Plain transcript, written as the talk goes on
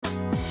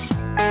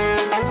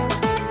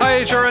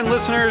HRN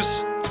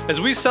listeners.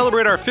 As we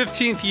celebrate our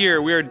 15th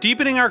year, we are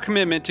deepening our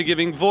commitment to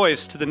giving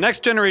voice to the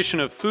next generation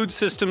of food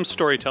systems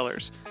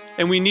storytellers,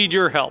 and we need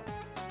your help.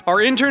 Our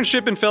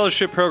internship and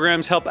fellowship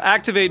programs help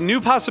activate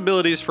new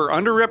possibilities for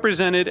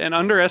underrepresented and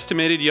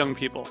underestimated young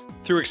people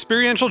through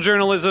experiential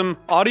journalism,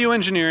 audio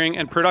engineering,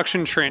 and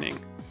production training.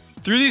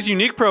 Through these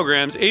unique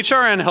programs,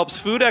 HRN helps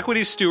food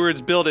equity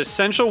stewards build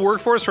essential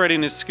workforce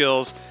readiness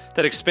skills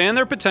that expand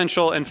their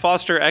potential and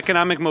foster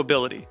economic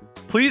mobility.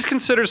 Please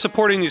consider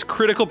supporting these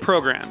critical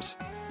programs.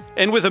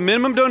 And with a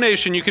minimum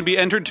donation, you can be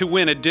entered to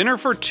win a dinner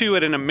for two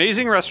at an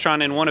amazing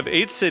restaurant in one of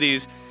 8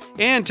 cities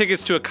and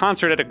tickets to a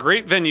concert at a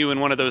great venue in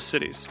one of those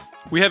cities.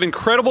 We have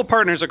incredible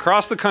partners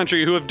across the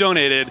country who have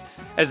donated,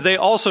 as they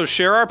also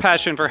share our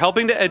passion for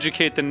helping to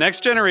educate the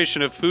next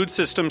generation of food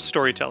systems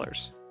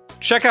storytellers.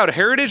 Check out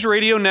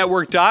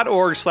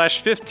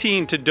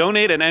heritageradionetwork.org/15 to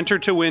donate and enter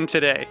to win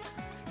today.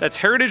 That's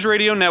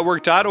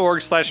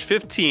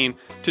heritageradionetwork.org/15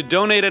 to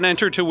donate and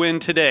enter to win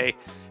today.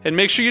 And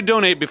make sure you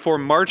donate before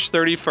March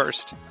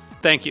 31st.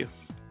 Thank you.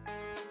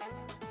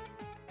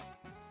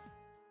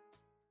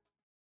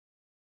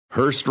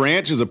 Hearst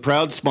Ranch is a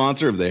proud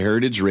sponsor of the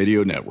Heritage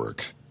Radio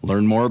Network.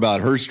 Learn more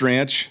about Hearst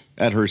Ranch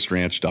at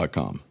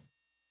HearstRanch.com.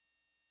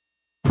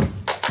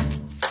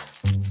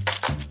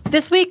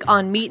 This week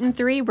on Meat and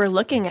Three, we're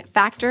looking at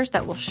factors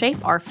that will shape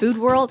our food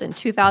world in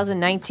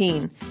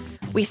 2019.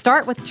 We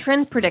start with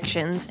trend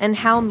predictions and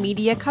how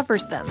media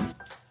covers them.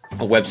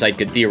 A website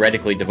could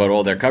theoretically devote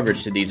all their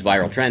coverage to these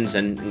viral trends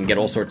and get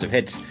all sorts of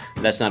hits.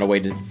 That's not a way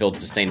to build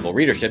sustainable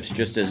readerships,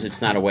 just as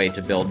it's not a way to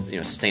build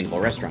sustainable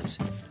restaurants.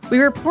 We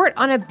report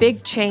on a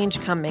big change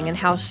coming and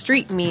how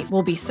street meat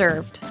will be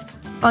served.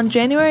 On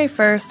January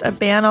 1st, a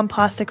ban on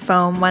plastic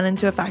foam went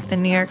into effect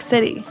in New York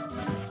City.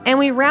 And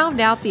we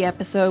round out the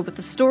episode with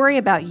a story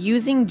about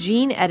using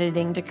gene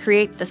editing to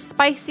create the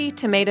spicy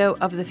tomato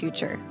of the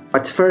future.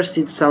 At first,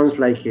 it sounds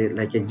like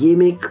a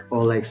gimmick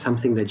or like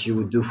something that you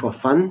would do for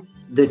fun.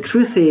 The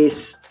truth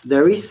is,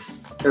 there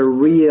is a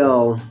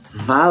real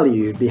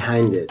value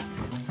behind it.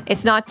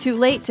 It's not too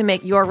late to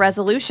make your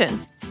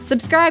resolution.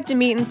 Subscribe to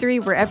Meat and Three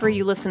wherever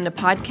you listen to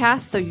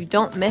podcasts so you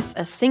don't miss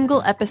a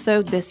single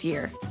episode this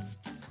year.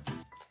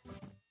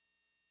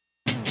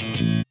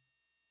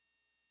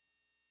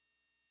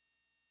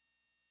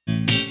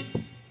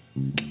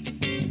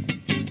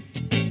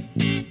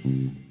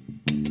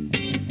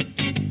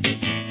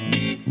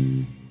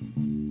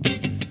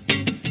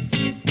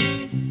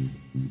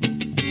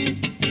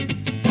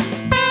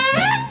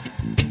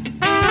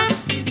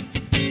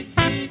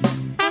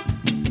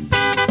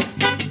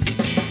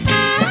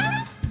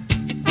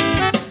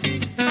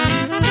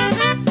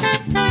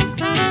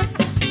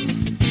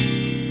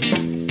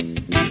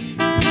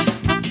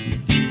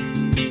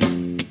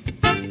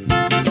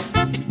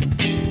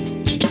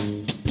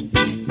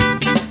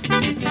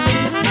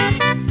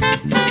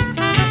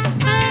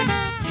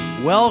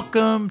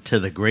 Welcome to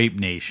the Grape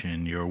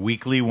Nation, your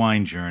weekly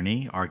wine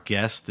journey. Our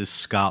guest is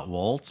Scott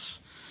Woltz.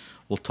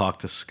 We'll talk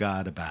to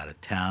Scott about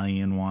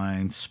Italian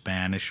wines,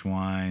 Spanish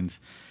wines,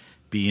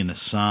 being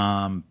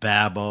Assam,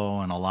 Babbo,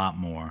 and a lot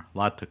more. A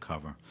lot to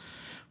cover.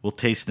 We'll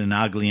taste an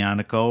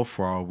Aglianico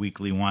for our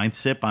weekly wine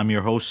sip. I'm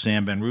your host,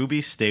 Sam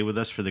Ben-Ruby. Stay with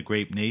us for the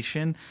Grape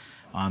Nation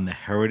on the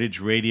Heritage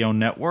Radio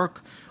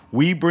Network.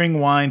 We bring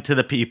wine to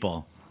the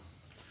people.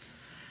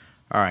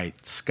 All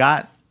right,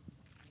 Scott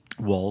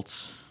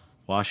Woltz,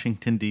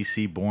 Washington,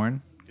 D.C.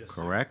 born, yes,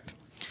 correct?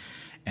 Sir.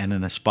 And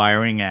an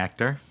aspiring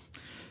actor.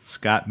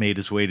 Scott made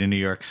his way to New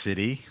York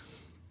City,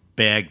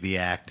 bagged the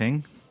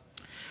acting,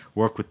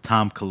 worked with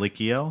Tom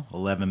Colicchio,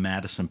 11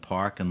 Madison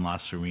Park in La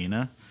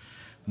Serena.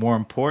 More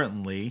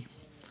importantly,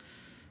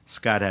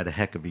 Scott had a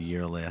heck of a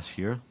year last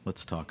year.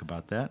 Let's talk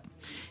about that.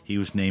 He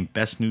was named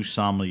Best New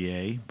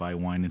Sommelier by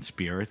Wine and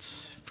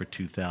Spirits for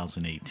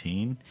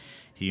 2018.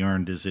 He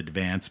earned his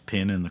advanced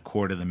pin in the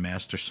Court of the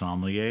Master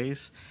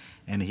Sommeliers,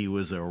 and he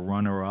was a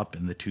runner-up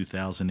in the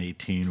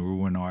 2018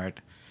 Ruinart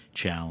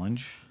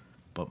Challenge.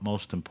 But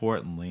most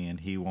importantly, and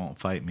he won't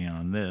fight me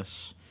on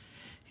this,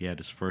 he had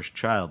his first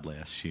child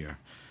last year.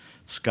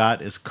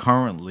 Scott is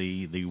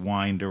currently the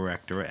wine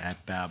director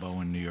at Babbo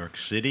in New York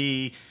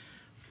City.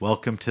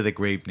 Welcome to the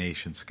Grape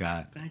Nation,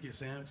 Scott. Thank you,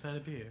 Sam.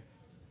 Excited to be here.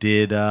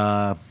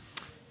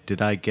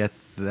 Did I get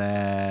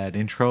that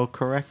intro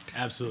correct?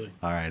 Absolutely.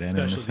 All right.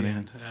 Especially the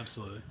end.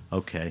 Absolutely.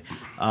 Okay.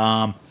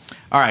 All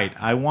right.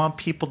 I want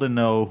people to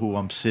know who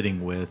I'm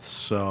sitting with,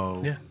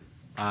 so yeah.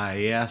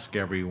 I ask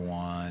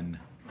everyone,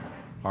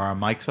 are our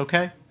mics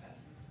okay?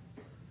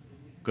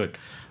 Good.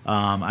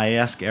 I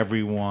ask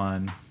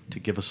everyone to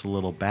give us a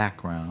little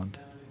background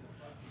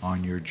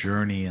on your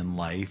journey in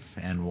life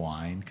and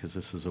wine, because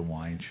this is a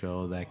wine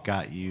show that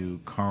got you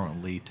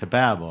currently to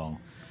Babbo.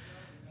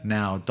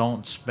 Now,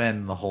 don't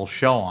spend the whole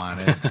show on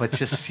it, but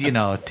just,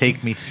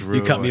 take me through.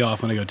 You cut me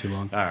off when I go too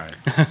long. All right.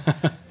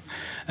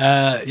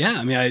 Yeah,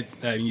 I mean,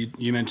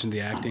 you mentioned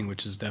the acting,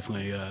 which is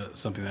definitely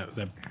something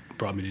that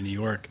brought me to New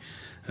York.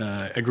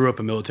 I grew up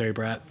a military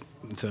brat,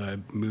 so I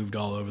moved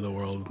all over the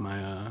world with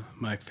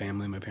my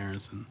family, my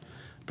parents, and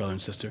brother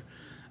and sister.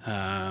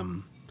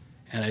 And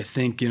And I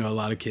think, a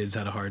lot of kids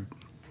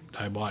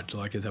I watched a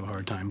lot of kids have a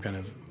hard time kind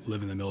of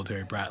living the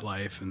military brat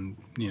life and,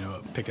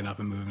 picking up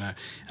and moving out.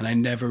 And I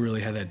never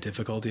really had that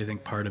difficulty. I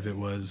think part of it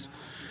was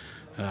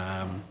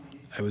I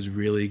was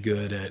really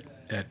good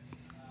at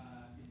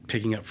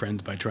picking up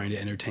friends by trying to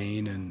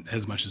entertain and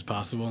as much as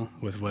possible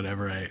with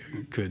whatever I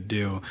could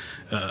do.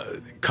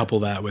 Couple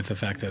that with the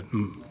fact that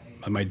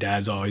my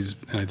dad's always,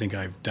 and I think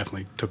I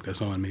definitely took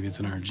this on, maybe it's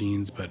in our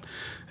genes, but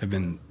I've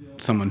been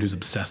someone who's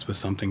obsessed with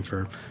something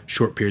for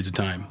short periods of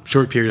time,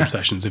 short period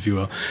obsessions, if you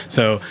will.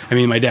 So,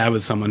 my dad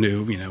was someone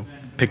who,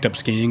 picked up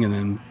skiing and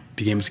then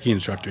became a ski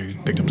instructor. He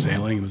picked up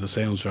sailing. He was a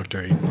sail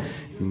instructor. He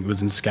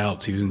was in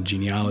scouts. He was in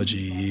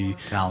genealogy.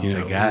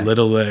 Talented guy.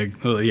 Little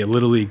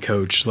league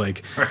coach.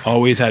 Like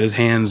always had his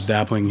hands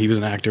dabbling. He was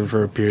an actor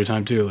for a period of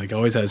time too. Like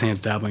always had his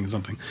hands dabbling in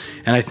something.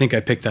 And I think I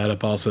picked that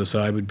up also.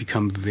 So I would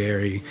become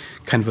very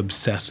kind of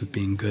obsessed with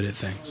being good at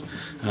things.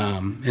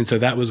 And so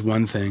that was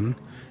one thing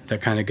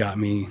that kind of got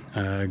me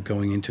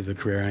going into the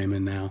career I am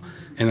in now.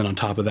 And then on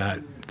top of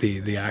that,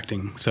 the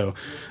acting. So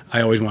I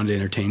always wanted to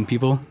entertain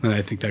people, and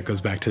I think that goes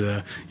back to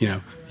the,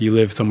 you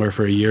live somewhere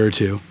for a year or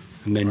two,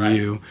 and then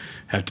you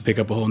have to pick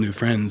up a whole new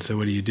friend. So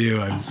what do?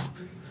 I was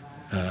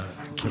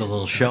put a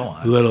little show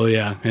on. A little,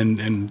 yeah,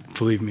 and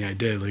believe me, I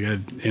did.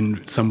 Like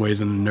in some ways,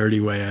 in a nerdy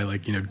way, I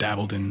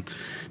dabbled in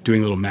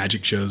doing little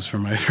magic shows for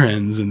my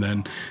friends, and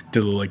then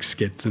did little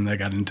skits, and I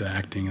got into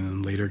acting, and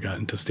then later got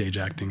into stage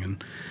acting,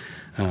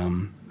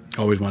 and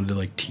always wanted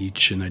to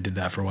teach, and I did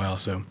that for a while.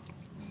 So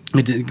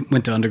I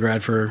went to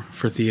undergrad for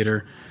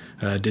theater,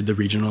 did the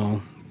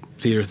regional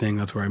theater thing.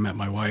 That's where I met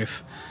my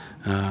wife.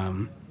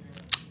 Went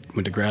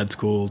to grad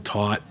school,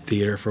 taught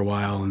theater for a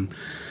while, and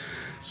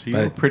so you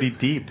were pretty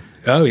deep.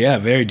 Oh yeah,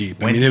 very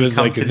deep. When did you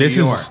come to this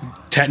New York? Is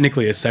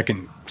technically a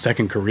second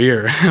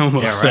career.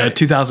 Almost. Yeah, right.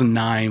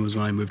 2009 was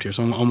when I moved here,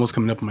 so I'm almost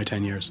coming up on my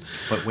 10 years.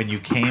 But when you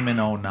came in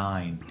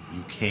 2009,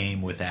 you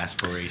came with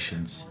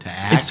aspirations to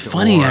act. It's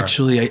funny,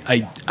 actually.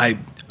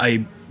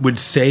 I would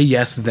say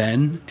yes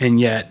then, and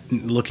yet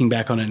looking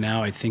back on it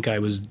now, I think I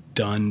was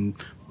done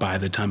by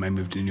the time I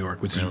moved to New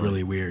York, which is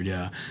really weird.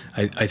 Yeah,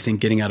 I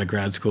think getting out of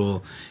grad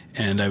school,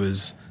 and I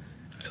was,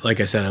 like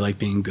I said, I like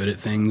being good at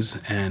things,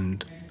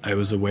 and I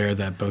was aware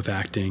that both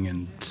acting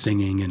and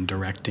singing and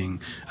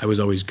directing, I was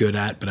always good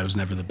at, but I was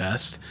never the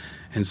best.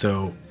 And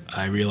so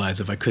I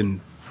realized if I couldn't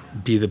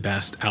be the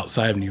best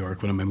outside of New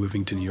York, what am I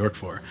moving to New York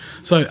for?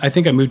 So I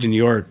think I moved to New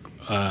York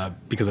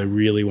because I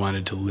really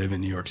wanted to live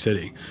in New York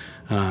City.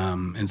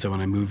 And so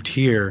when I moved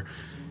here,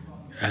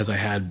 as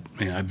I've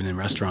been in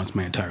restaurants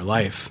my entire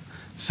life,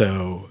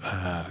 so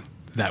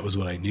that was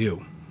what I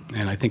knew.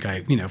 And I think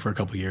I, for a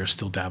couple of years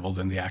still dabbled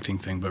in the acting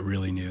thing, but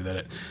really knew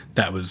that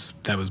that was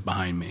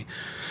behind me.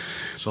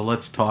 So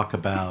let's talk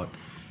about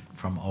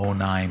from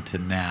 2009 to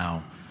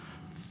now,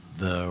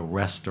 the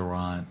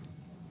restaurant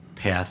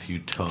path you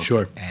took,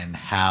 Sure. and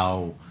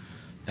how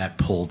that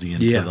pulled you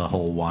into the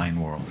whole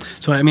wine world.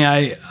 So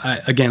I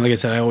again, like I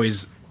said, I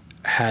always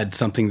had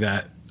something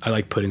that I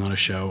like putting on a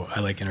show. I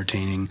like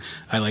entertaining.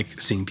 I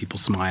like seeing people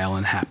smile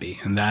and happy,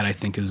 and that I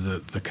think is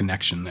the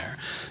connection there.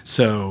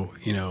 So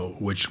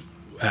which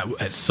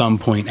at some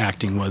point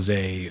acting was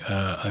a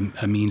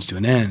means to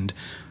an end.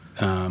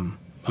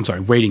 I'm sorry,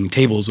 waiting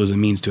tables was a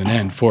means to an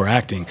end for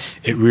acting.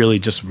 It really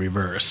just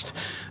reversed.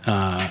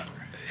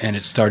 And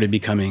it started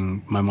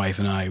becoming, my wife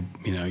and I,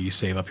 you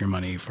save up your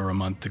money for a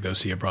month to go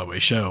see a Broadway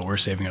show. We're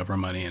saving up our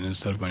money, and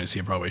instead of going to see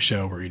a Broadway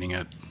show, we're eating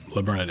at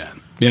La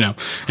Bernardin,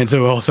 And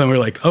so all of a sudden we're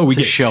like, oh, we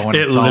get a show in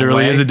it its own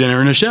literally way. is a dinner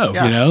and a show,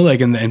 Yeah.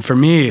 and for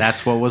me,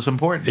 That's what was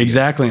important.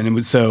 exactly. And it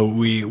was, so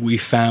we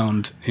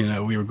found,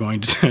 we were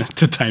going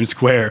to Times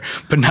Square,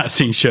 but not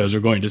seeing shows.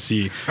 We're going to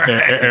see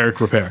Eric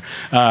Ripert.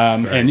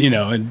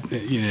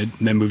 And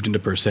then moved into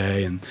Per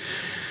Se.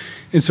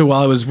 And so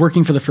while I was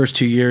working for the first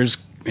 2 years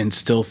and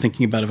still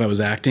thinking about if I was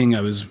acting,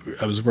 I was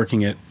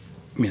working at,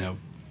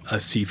 a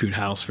seafood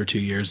house for 2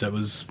 years that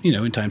was,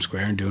 in Times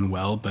Square and doing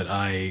well, but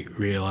I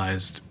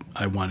realized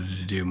I wanted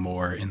to do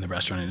more in the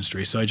restaurant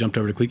industry. So I jumped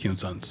over to Colicchio &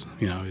 Sons.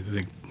 I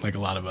think like a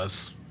lot of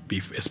us,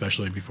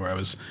 especially before I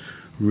was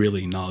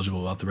really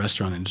knowledgeable about the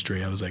restaurant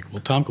industry, I was like,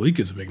 well, Tom Colicchio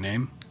is a big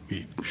name.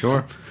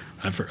 Sure.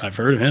 I've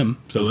heard of him.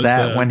 So Was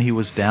that when he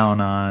was down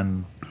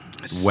on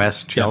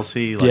West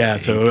Chelsea?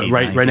 So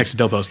right next to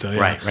Del Posto. Yeah,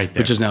 right there.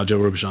 Which is now Joe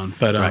Robuchon.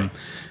 But Right.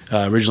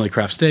 Originally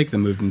Kraft Steak, then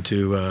moved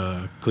into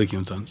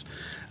Colicchio & Sons.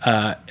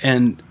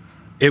 And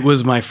it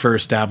was my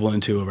first dabble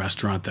into a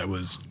restaurant that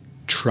was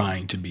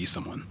trying to be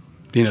someone.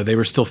 They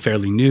were still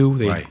fairly new.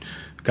 They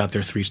got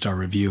their 3-star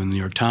review in the New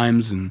York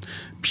Times, and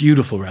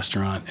beautiful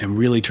restaurant, and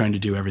really trying to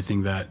do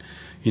everything that,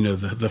 the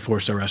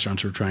 4-star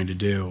restaurants were trying to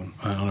do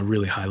on a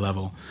really high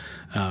level.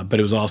 But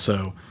it was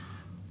also,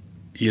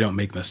 you don't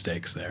make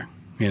mistakes there.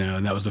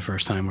 And that was the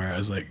first time where I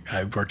was like,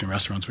 I worked in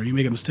restaurants where you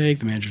make a mistake,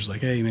 the manager's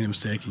like, hey, you made a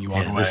mistake, and you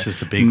walk away. This is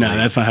the big No, leagues.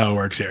 that's not how it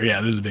works here.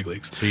 Yeah, this is the big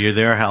leagues. So you're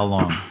there how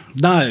long?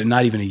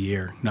 Not even a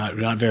year,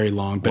 not very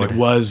long, but it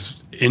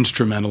was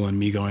instrumental in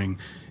me going,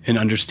 in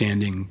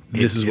understanding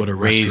this is what a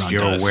raised restaurant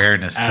your does.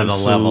 awareness to the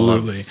level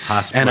of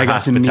And I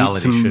got to meet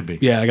hospitality should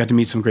be. I got to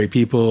meet some great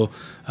people.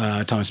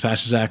 Thomas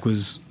Pasterzak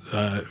was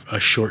a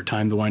short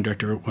time the wine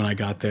director when I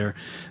got there,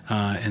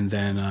 and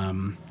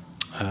then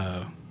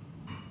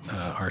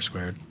R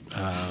squared.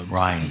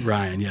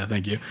 Ryan, yeah,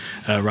 thank you.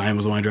 Ryan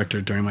was the wine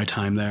director during my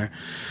time there,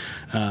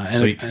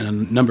 and a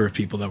number of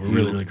people that were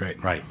really, really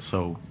great. Right,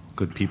 so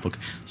good people.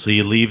 So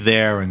you leave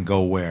there and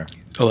go where?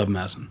 11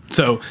 Madison.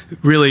 So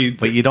really,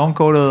 but you don't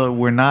go to.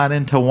 We're not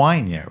into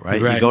wine yet,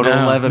 right? You go to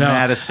 11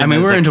 Madison. I mean,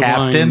 as we're a into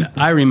captain. wine.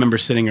 I remember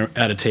sitting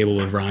at a table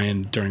with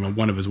Ryan during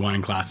one of his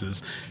wine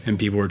classes, and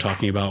people were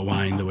talking about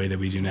wine the way that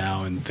we do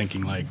now, and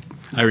thinking like,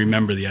 I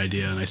remember the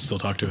idea, and I still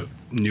talk to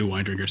new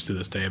wine drinkers to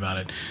this day about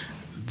it.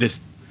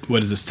 What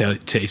does this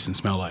taste and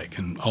smell like?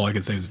 And all I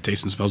can say is it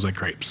tastes and smells like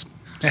grapes.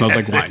 It smells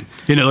like wine.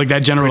 Like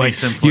that general,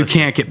 like, you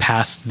can't get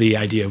past the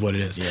idea of what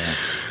it is. Yeah.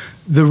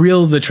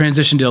 The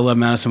transition to 11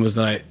 Madison was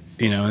that I,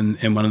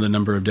 in one of the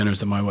number of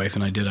dinners that my wife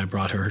and I did, I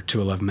brought her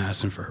to 11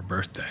 Madison for her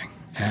birthday.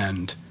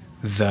 And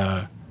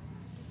my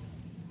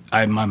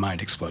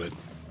mind exploded.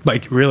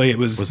 Like, really, it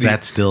was... Was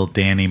that still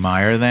Danny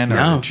Meyer then?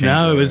 No,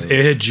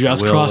 it had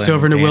just crossed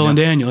over into Will and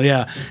Daniel,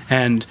 yeah.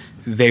 And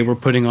they were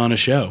putting on a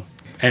show.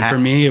 And for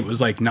me, it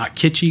was like not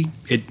kitschy.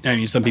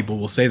 Some people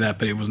will say that,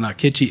 but it was not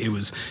kitschy.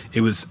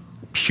 It was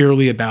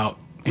purely about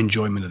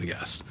enjoyment of the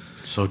guest.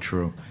 So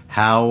true.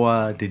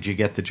 How did you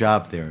get the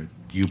job there?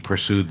 You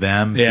pursued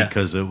them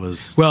because it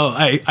was... Well,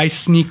 I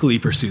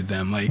sneakily pursued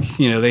them. Like,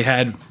 they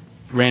had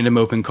random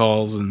open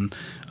calls, and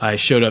I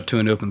showed up to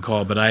an open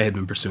call, but I had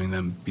been pursuing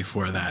them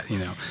before that,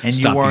 And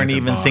you weren't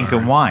even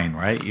thinking wine,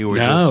 right? You were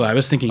I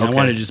was thinking I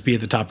wanted to just be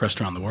at the top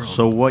restaurant in the world.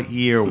 So what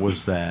year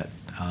was that?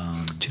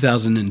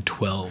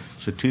 2012.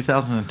 So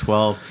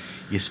 2012,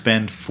 you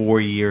spend 4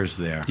 years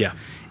there. Yeah.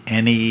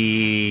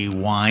 Any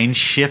wine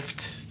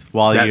shift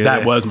while you...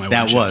 That was my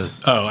wine shift. That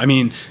was. Oh, I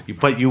mean...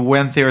 But you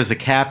went there as a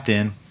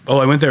captain. Oh,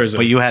 I went there as a...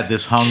 But you had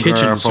this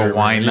hunger for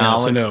wine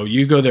knowledge? So no,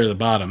 you go there at the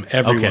bottom.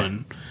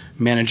 Everyone,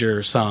 manager,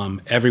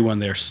 somm, everyone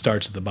there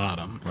starts at the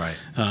bottom. Right.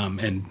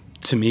 And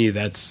to me,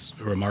 that's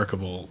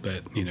remarkable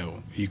that,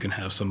 you can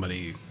have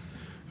somebody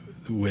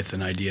with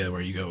an idea where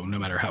you go, no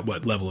matter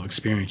what level of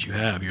experience you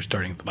have, you're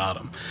starting at the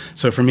bottom.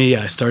 So for me,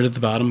 I started at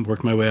the bottom,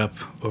 worked my way up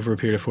over a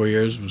period of 4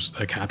 years, was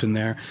a captain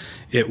there.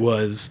 It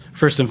was,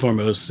 first and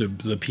foremost, it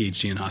was a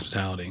PhD in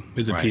hospitality. It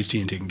was a PhD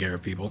in taking care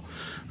of people.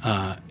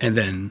 And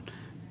then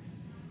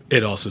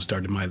it also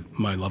started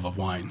my love of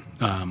wine.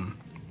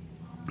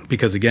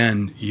 Because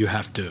again, you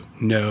have to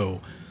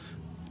know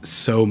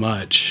so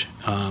much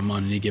on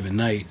any given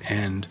night.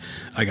 And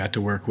I got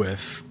to work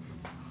with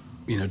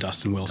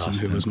Dustin Wilson,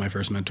 who was my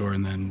first mentor,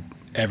 and then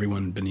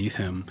everyone beneath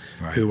him,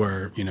 who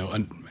were,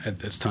 at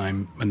this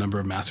time, a number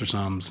of master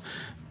somms.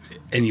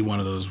 Any one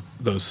of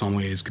those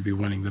sommeliers could be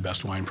winning the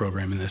best wine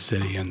program in this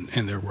city, and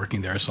they're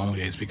working there as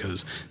sommeliers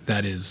because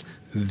that is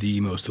the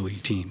most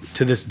elite team.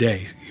 To this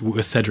day,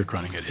 with Cedric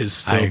running it, is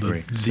still I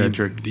agree.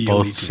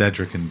 Both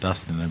Cedric and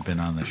Dustin have been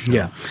on the show.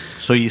 Yeah.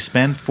 So you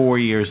spend 4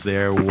 years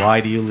there.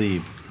 Why do you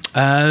leave?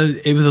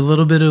 It was a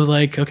little bit of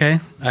like, okay,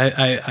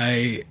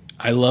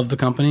 I love the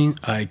company.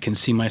 I can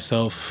see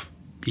myself,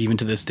 even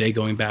to this day,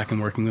 going back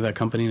and working with that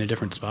company in a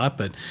different spot.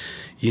 But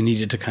you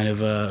needed to kind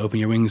of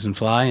open your wings and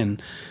fly.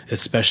 And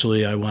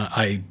especially,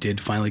 I did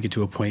finally get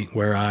to a point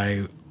where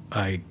I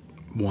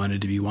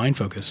wanted to be wine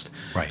focused.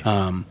 Right.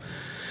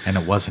 And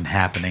it wasn't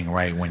happening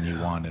right when you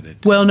wanted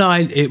it. Well, no,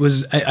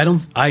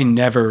 I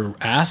never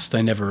asked.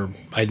 I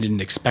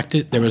didn't expect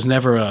it. There was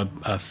never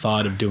a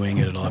thought of doing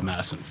it at 11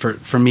 Madison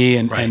for me.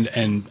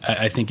 And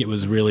I think it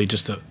was really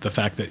just the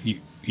fact that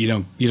you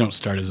don't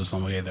start as a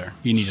sommelier there.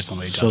 You need a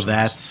sommelier job. So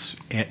that's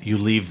you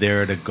leave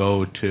there to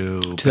go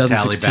to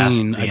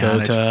 2016. I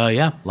go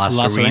to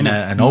La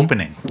Serena, an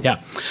opening.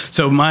 Yeah.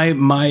 So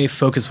my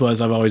focus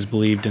was, I've always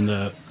believed in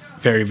the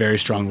very, very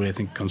strongly. I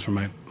think it comes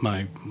from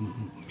my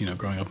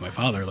growing up with my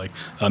father, like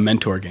a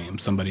mentor game,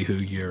 somebody who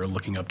you're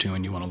looking up to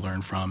and you want to learn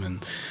from.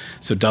 And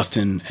so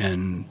Dustin,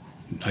 and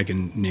I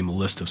can name a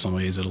list of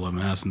sommeliers at 11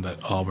 Madison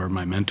that all were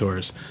my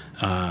mentors.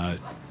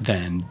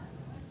 Then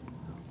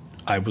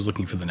I was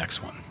looking for the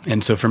next one.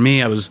 And so for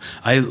me,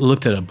 I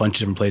looked at a bunch of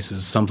different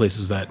places, some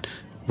places that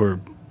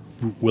were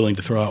willing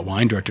to throw out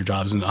wine director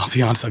jobs, and I'll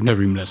be honest, I've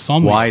never even met a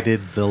sommelier. Why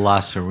did the La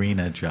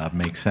Serena job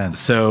make sense?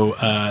 So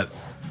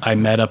I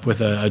met up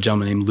with a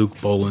gentleman named Luke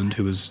Boland,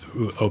 who was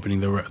opening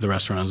the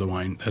restaurant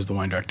as the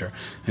wine director,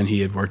 and he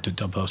had worked at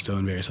Del Posto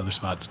and various other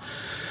spots.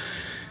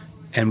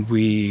 And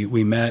we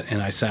met,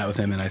 and I sat with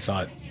him, and I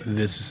thought,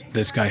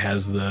 this guy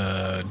has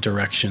the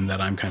direction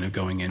that I'm kind of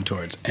going in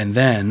towards. And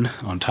then,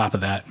 on top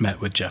of that,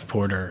 met with Jeff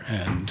Porter,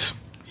 and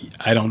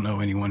I don't know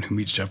anyone who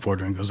meets Jeff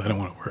Porter and goes, I don't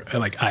want to work.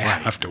 Like, I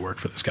have to work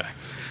for this guy.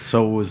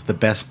 So it was the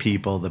best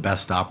people, the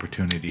best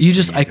opportunity.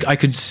 I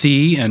could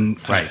see, and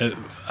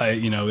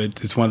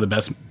it's one of the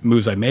best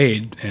moves I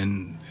made,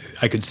 and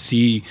I could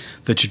see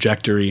the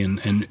trajectory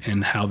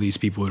and how these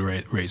people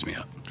would raise me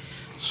up.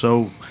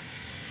 So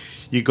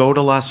You go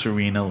to La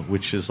Serena,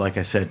 which is, like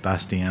I said,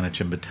 Bastianich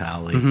and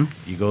Batali.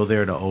 Mm-hmm. You go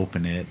there to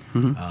open it.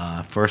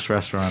 First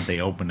restaurant they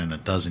open in a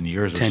dozen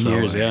years or 10 so.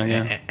 years,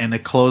 yeah. And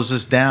it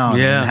closes down.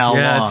 Yeah, in how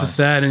long? it's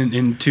sad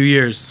in 2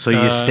 years. So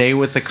you stay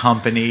with the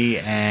company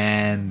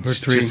and or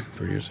three just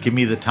years. give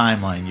me the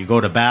timeline. You go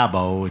to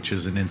Babbo, which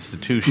is an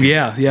institution.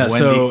 Yeah.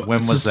 When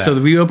was that? So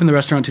we opened the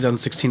restaurant in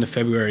 2016 of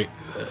February.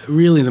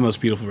 Really the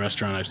most beautiful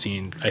restaurant I've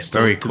seen. I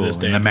still, Very to cool. this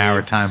day, In the believe.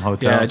 Maritime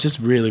Hotel? Yeah, just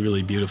really,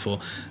 really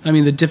beautiful. I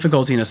mean, the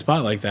difficulty in a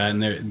spot like that,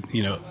 and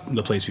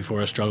the place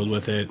before us struggled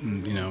with it,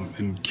 and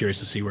I'm curious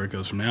to see where it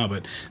goes from now.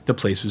 But the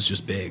place was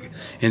just big,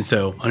 and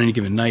so on any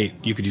given night,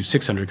 you could do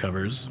 600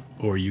 covers,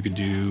 or you could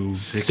do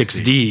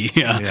 6D.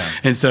 Yeah.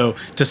 And so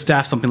to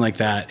staff something like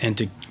that and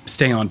to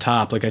stay on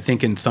top, like I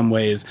think in some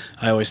ways,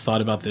 I always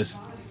thought about this,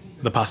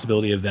 the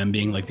possibility of them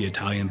being like the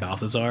Italian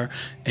Balthazar,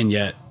 and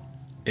yet.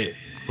 It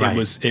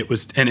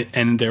was,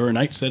 and there were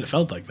nights that it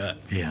felt like that.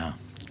 Yeah.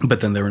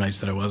 But then there were nights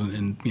that I wasn't,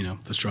 and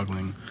the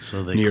struggling.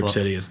 So New York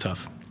City is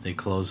tough. They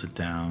close it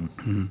down.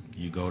 Mm-hmm.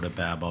 You go to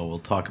Babbo. We'll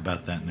talk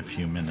about that in a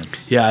few minutes.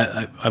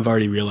 Yeah, I've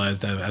already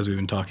realized that as we've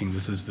been talking,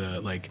 this is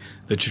the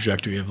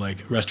trajectory of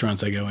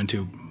restaurants I go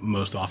into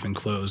most often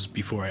close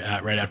before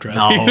right after.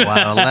 Wow,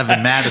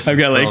 11 Madison. I've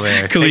got still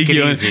there.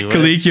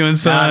 Colicchio and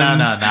Sons.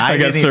 No. I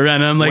got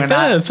Serena. I'm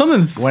like,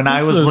 something's. When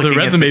I was looking the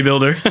resume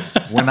builder.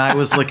 When I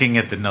was looking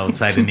at the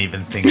notes, I didn't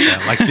even think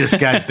that. Like, this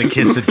guy's the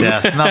kiss of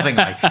death. Nothing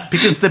like,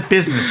 because the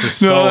business is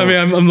so. No, I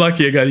mean, I'm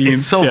lucky. I got E&P.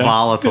 It's so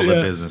volatile,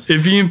 the business.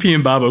 If E&P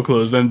and Babbo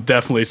close, then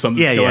definitely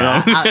something's going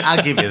on.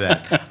 I'll give you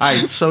that. All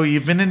right, so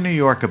you've been in New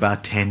York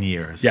about 10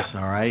 years. Yeah.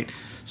 All right.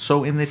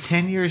 So in the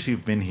 10 years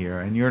you've been here,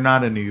 and you're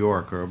not a New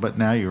Yorker, but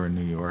now you're a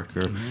New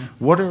Yorker,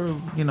 what are,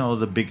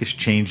 the biggest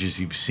changes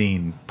you've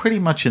seen pretty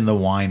much in the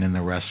wine and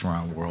the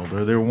restaurant world?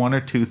 Are there one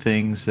or two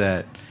things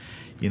that,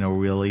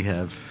 really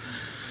have...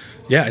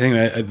 Yeah, I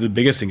think the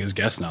biggest thing is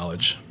guest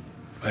knowledge.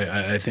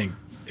 I think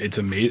it's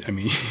amazing. I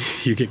mean,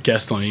 you get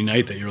guests on any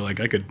night that you're like,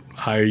 I could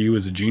hire you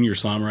as a junior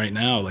somm right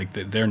now. Like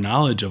their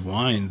knowledge of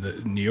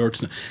wine, New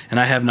York's, and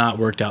I have not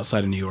worked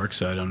outside of New York,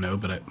 so I don't know.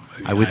 But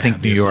I would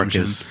think New York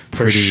is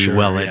pretty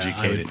well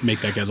educated. I would make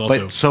that guess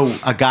also. But so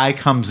a guy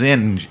comes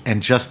in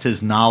and just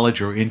his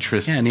knowledge or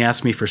interest. Yeah, and he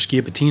asked me for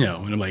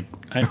Schiapettino, and I'm like,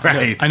 I know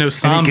And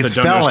somms he can that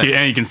don't know spell it.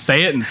 and he can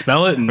say it and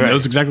spell it and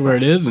knows exactly where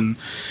it is, and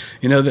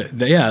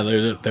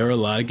there are a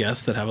lot of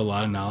guests that have a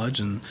lot of knowledge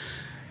and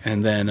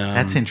then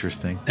that's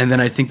interesting. And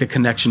then I think the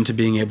connection to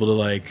being able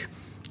to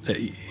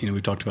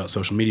we talked about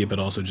social media, but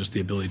also just the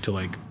ability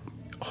to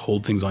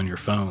hold things on your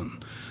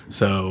phone.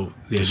 So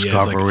the idea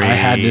is I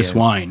had this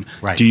wine.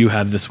 Right. Do you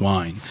have this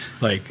wine?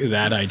 Like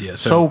that idea.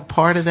 So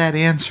part of that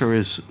answer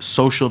is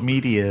social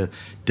media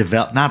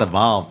not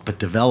evolved, but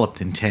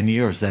developed in 10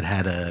 years that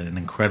had an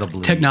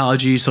incredibly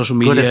technology, social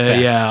good media,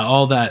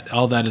 effect.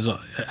 all that is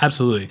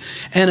absolutely.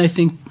 And I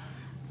think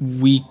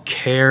we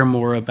care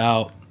more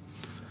about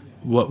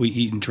what we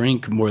eat and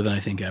drink more than I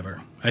think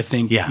ever. I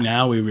think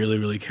now we really,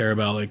 really care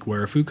about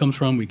where our food comes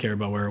from. We care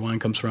about where our wine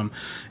comes from,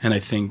 and I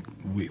think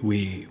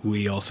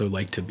we also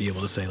like to be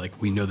able to say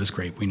we know this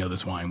grape, we know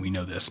this wine, we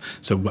know this.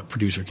 So what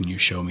producer can you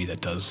show me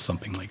that does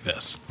something like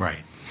this?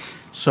 Right.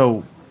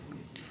 So,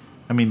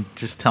 I mean,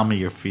 just tell me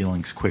your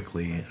feelings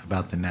quickly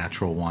about the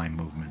natural wine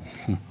movement.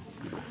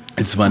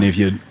 It's funny if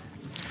you'd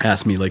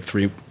asked me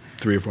 3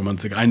 or 4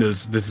 months ago. I know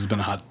this has been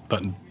a hot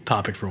button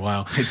topic for a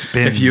while. It's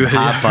been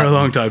for a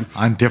long time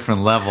on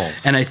different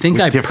levels, and I think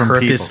I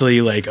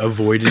purposely people.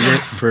 Avoided it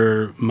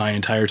for my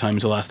entire time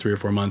until the last 3 or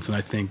 4 months. And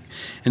I think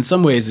in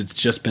some ways it's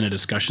just been a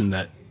discussion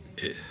that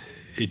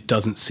it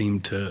doesn't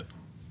seem to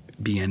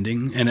be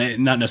ending, and I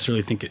not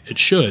necessarily think it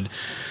should.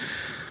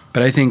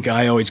 But I think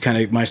I always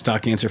my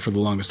stock answer for the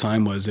longest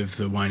time was if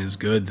the wine is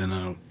good, then I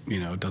don't,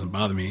 it doesn't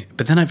bother me.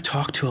 But then I've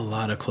talked to a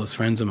lot of close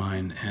friends of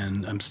mine,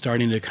 and I'm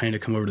starting to kind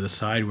of come over to the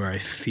side where I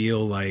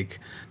feel like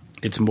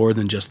it's more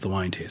than just the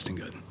wine tasting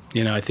good.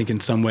 I think in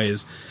some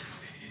ways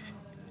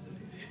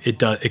it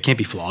can't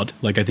be flawed.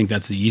 I think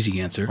that's the easy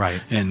answer.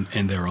 Right. And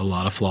there are a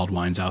lot of flawed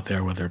wines out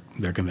there, whether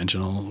they're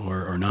conventional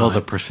or not. Well,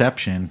 the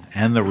perception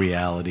and the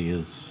reality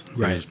is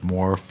there's Right.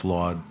 more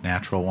flawed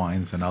natural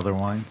wines than other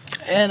wines.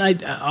 And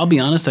I'll be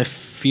honest, I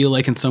feel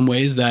like in some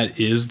ways that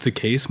is the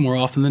case more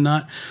often than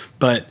not.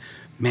 But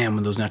man,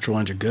 when those natural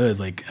wines are good,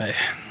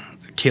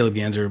 Caleb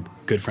Ganser, a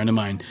good friend of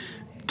mine,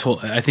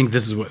 I think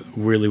this is what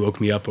really woke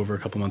me up over a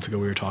couple months ago.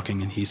 We were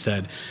talking, and he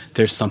said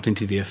there's something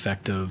to the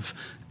effect of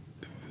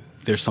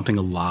there's something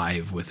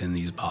alive within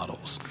these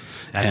bottles.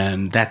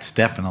 That's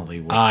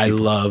definitely what I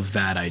love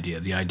that idea,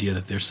 the idea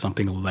that there's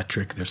something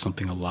electric, there's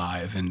something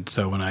alive. And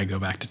so when I go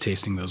back to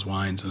tasting those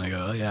wines and I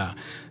go, oh yeah,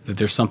 that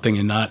there's something,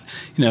 and not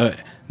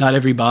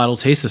every bottle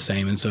tastes the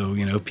same. And so,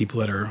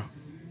 people that are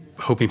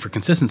hoping for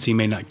consistency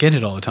may not get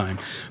it all the time,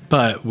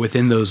 but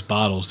within those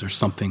bottles, there's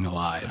something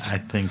alive. I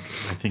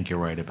think you're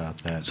right about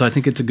that. So I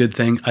think it's a good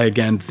thing. I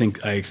again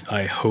think I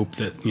hope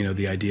that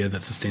the idea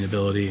that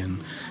sustainability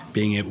and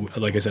being it,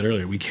 like I said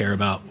earlier, we care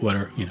about what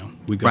are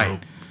we go. Right.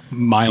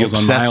 miles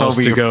on obsess miles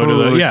over to your go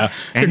to food, you're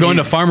and going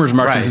you- to farmers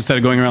markets right. instead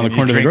of going around And the you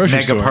corner of the drink grocery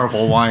mega store.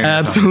 purple wine or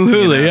something.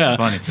 Absolutely, You know, yeah. it's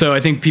funny. So I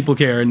think people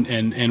care,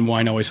 and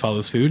wine always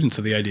follows food, and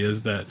so the idea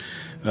is that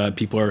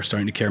people are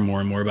starting to care more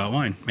and more about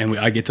wine, and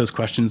I get those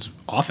questions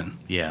often.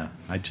 Yeah,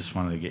 I just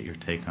wanted to get your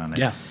take on it.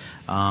 Yeah.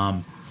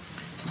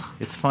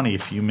 It's funny, a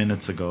few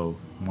minutes ago,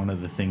 one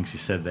of the things you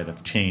said that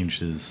have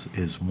changed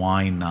is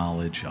wine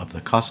knowledge of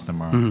the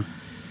customer. Mm-hmm.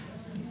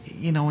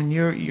 You know, and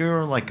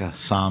you're like a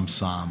som.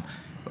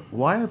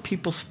 Why are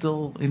people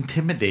still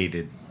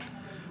intimidated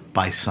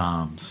by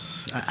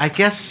soms? I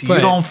guess you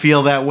Right. don't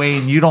feel that way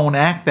and you don't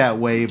act that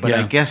way, but I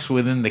Yeah. guess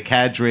within the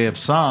cadre of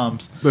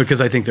soms,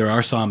 Because I think there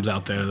are Psalms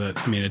out there that,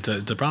 I mean, it's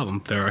a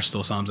problem. There are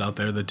still Psalms out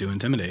there that do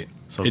intimidate.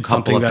 So a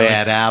couple of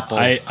bad apples.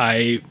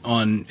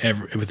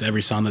 With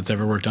every Psalm that's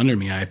ever worked under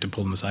me, I have to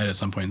pull them aside at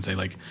some point and say,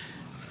 like,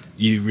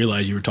 you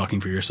realize you were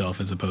talking for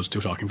yourself as opposed to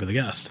talking for the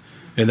guest.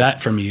 And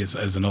that, for me, is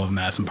an old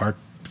Madison Park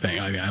thing.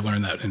 I mean, I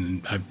learned that,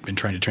 and I've been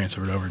trying to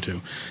transfer it over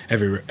to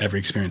every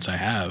experience I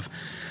have.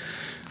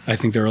 I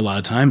think there are a lot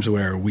of times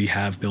where we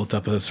have built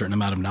up a certain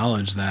amount of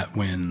knowledge that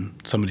when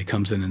somebody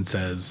comes in and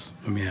says,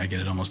 I mean, I get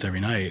it almost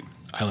every night,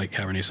 I like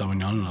Cabernet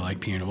Sauvignon and I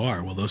like Pinot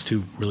Noir. Well, those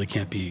two really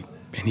can't be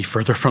any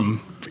further from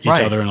each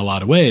Right. other in a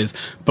lot of ways.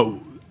 But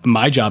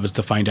my job is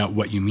to find out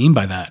what you mean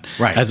by that,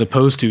 Right. as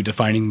opposed to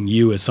defining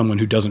you as someone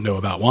who doesn't know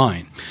about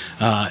wine.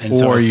 And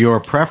so or if-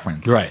 your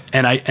preference. Right.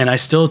 And I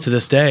still, to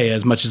this day,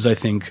 as much as I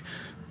think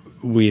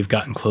we've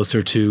gotten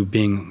closer to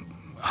being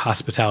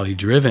hospitality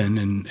driven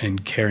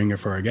and caring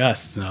for our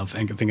guests, and I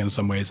think in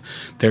some ways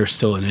there's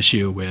still an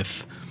issue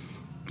with,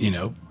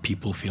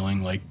 people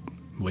feeling like,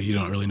 well, you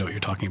don't really know what you're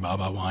talking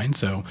about wine,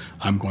 so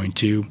I'm going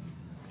to,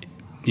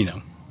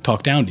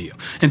 talk down to you.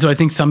 And so I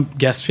think some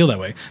guests feel that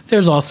way.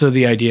 There's also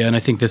the idea, and I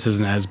think this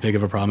isn't as big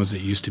of a problem as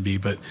it used to be,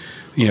 but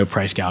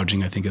price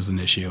gouging I think is an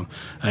issue.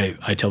 I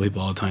tell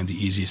people all the time,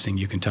 the easiest thing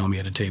you can tell me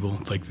at a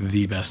table, like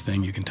the best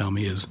thing you can tell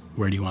me, is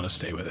where do you want to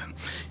stay with it?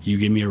 You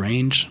give me a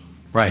range,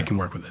 I Right. can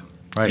work with it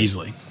Right.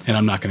 easily, and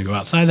I'm not going to go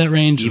outside that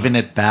range. Even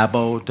at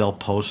Babbo, Del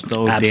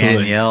Posto,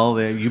 Absolutely.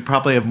 Danielle, you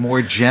probably have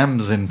more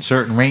gems in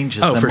certain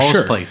ranges than for most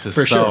sure, places.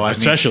 for So, sure, I mean,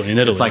 especially in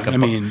Italy. It's like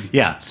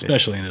yeah,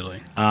 especially in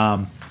Italy.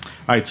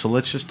 All right, so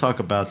let's just talk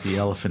about the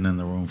elephant in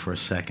the room for a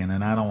second,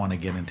 and I don't want to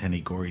get into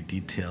any gory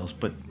details,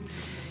 but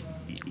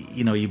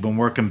you've been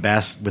working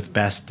with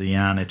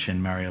Bastianich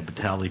and Mario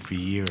Batali for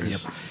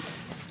years. Yep.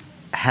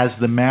 Has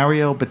the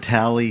Mario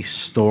Batali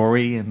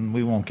story, and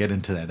we won't get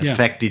into that, Yeah.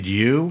 affected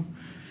you?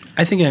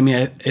 I think,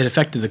 it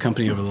affected the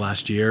company over the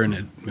last year,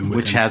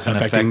 Which hasn't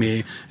affected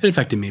me. It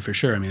affected me for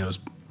sure. I mean, that was,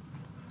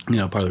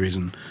 part of the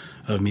reason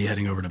of me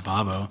heading over to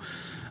Babbo.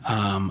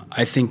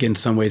 I think in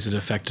some ways it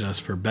affected us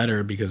for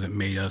better because it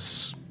made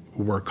us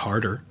work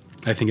harder.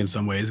 I think in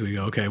some ways we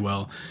go, okay,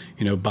 well,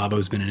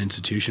 Babbo's been an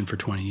institution for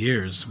 20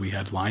 years. We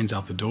had lines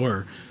out the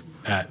door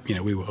at,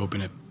 we would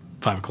open at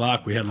 5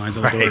 o'clock. We had lines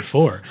out the door at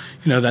 4.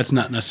 That's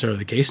not necessarily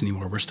the case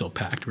anymore. We're still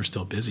packed. We're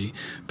still busy.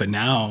 But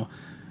now,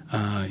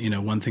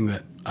 one thing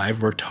that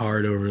I've worked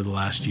hard over the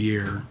last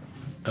year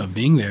of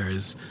being there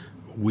is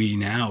we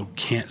now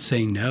can't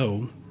say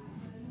no.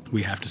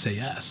 We have to say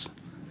yes.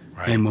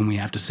 Right. And when we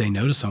have to say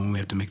no to someone, we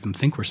have to make them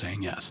think we're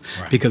saying yes.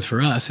 Right. Because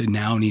for us, it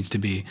now needs to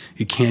be,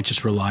 you can't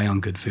just rely on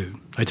good food.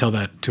 I tell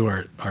that to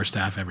our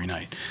staff every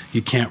night.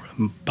 You can't,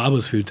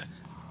 Babbo's food's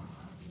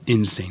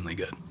insanely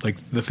good. Like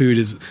the food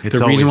is,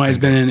 the reason why it's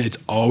been in, it's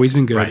always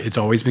been good. Right. It's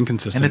always been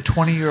consistent. And a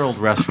 20-year-old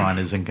restaurant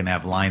isn't going to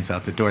have lines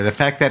out the door. The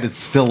fact that it's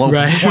still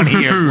open 20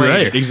 years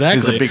later right, exactly.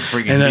 is a big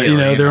freaking and,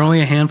 deal. There are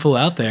only a handful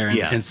out there. And,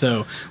 yeah. and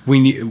so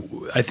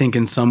I think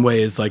in some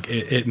ways, like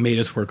it made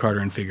us work harder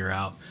and figure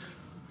out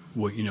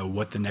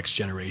what the next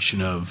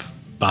generation of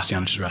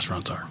Bastianich's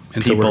restaurants are.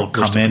 And people so we're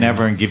come in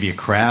ever and give you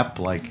crap,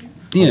 like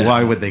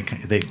why would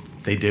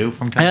they do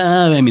from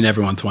time? I mean,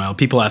 every once in a while,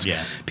 people ask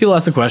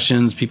the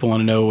questions. People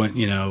want to know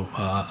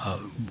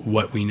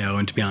what we know,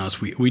 and to be honest,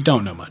 we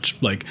don't know much.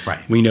 Like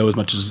we know as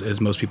much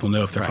as most people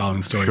know if they're following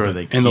the story. Sure, but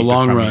they in keep the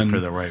long it from run you for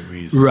the right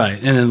reason. Right,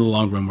 and in the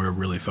long run, we're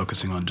really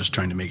focusing on just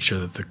trying to make sure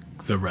that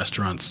the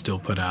restaurants still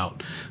put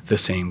out the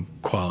same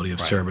quality of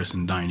service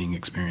and dining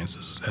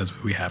experiences as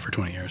we have for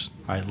 20 years.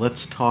 All right,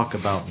 let's talk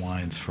about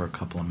wines for a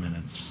couple of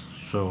minutes.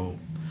 So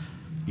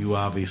you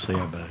obviously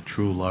have a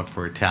true love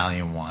for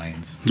Italian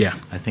wines. Yeah.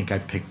 I think I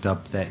picked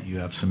up that you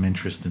have some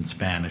interest in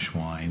Spanish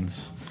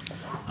wines.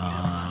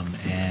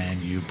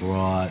 And you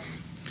brought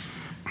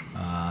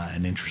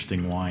an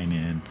interesting wine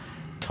in.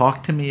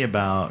 Talk to me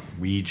about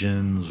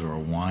regions or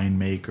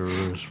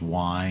winemakers,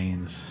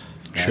 wines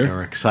that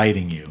are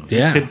exciting you.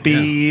 Yeah. It could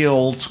be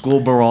old school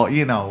barrel.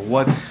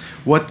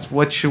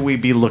 What should we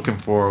be looking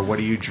for? What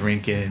are you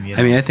drinking?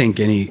 I mean, I think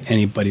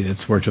anybody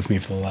that's worked with me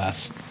for the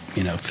last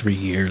 3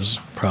 years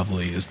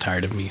probably is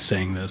tired of me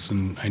saying this,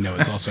 and I know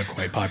it's also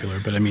quite popular.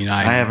 But I mean,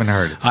 I haven't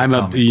heard it.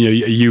 So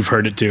you've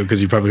heard it too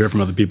because you probably heard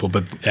from other people.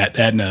 But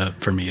Etna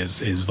for me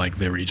is like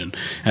the region,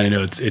 and I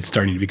know it's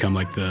starting to become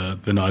like the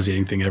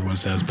nauseating thing everyone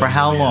says. But for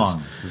how it really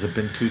long? Has it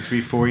been 2,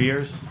 3, 4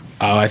 years?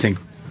 Oh, I think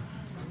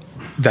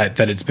that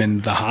it's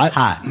been the hot.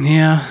 Hot.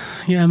 Yeah.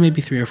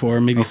 maybe 3 or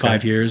 4, maybe Okay.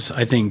 5 years.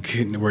 I think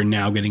we're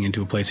now getting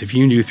into a place. If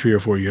you knew 3 or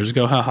 4 years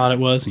ago how hot it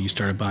was, and you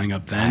started buying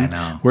up then, I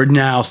know. we're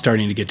now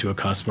starting to get to a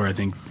cusp where I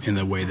think, in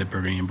the way that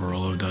Burgundy and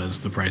Barolo does,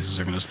 the prices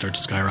are going to start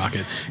to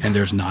skyrocket. And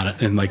there's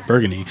not, and like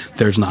Burgundy,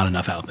 there's not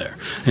enough out there.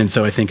 And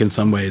so I think in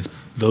some ways,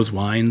 those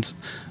wines,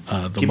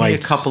 the Give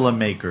whites. me a couple of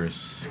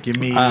makers. Give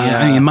me.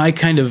 I mean, my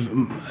kind of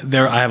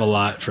there. I have a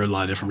lot for a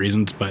lot of different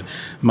reasons, but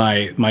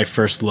my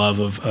first love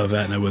of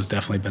Etna was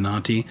definitely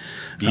Benanti.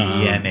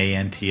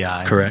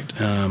 Benanti. Correct.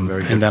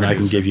 Very good And then I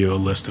can producer. give you a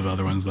list of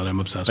other ones that I'm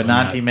obsessed with.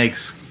 Benanti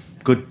makes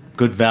good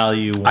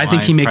value. I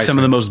think he wines, makes some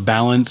of the price most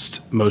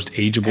balanced, most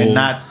ageable. and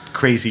not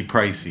crazy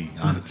pricey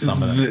on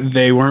some of them.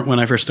 They weren't when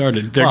I first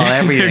started. They're, Well,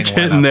 they're everything went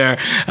getting there.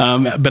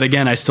 But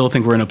again, I still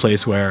think we're in a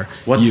place where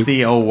What's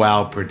the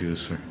wow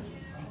producer?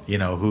 You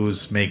know,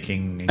 who's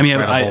making? I mean,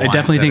 incredible I wines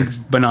definitely that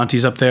think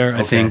Benanti's up there. I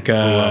Okay. think Who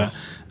else?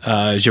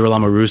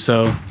 Girolamo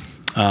Russo.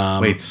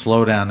 Wait,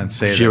 slow down and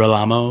say that.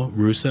 Girolamo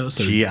Russo.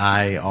 So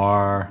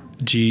Giralamo.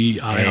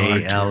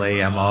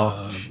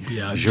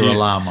 Yeah,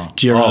 Girolamo.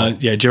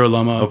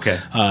 Girolamo. Okay.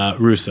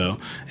 Russo,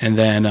 and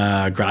then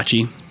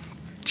Gracci.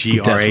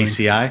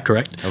 Graci.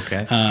 Correct.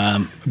 Okay.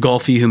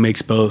 Golfi, who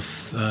makes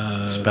both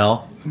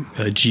Spell.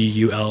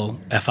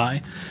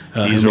 Gulfi.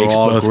 These are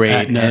all great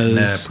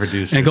Etna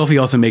producers. And Golfi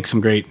also makes some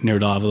great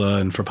Nerdavola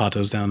and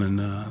Frappatos down in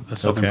the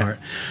southern Okay. part.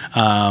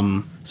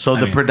 So I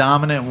the mean,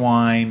 predominant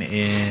wine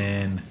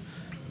in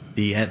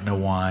the Etna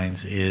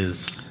wines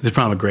is the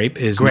problem with grape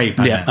is Grape,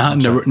 I meant.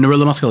 I'm sorry.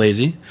 Nerullo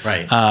Muscalese,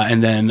 Right.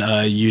 And then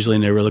usually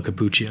Nerullo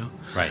Cappuccio,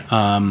 right.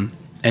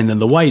 and then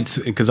the whites,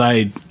 because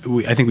I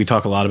think we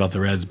talk a lot about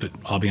the reds, but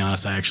I'll be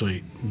honest, I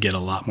actually get a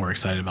lot more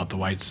excited about the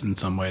whites in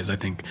some ways. I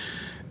think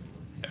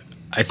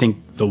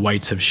the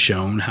whites have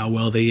shown how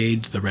well they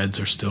age. The reds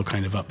are still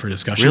kind of up for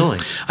discussion. Really?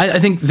 I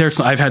think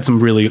I've had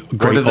some really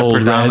great What are the old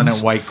predominant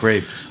reds. white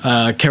grapes?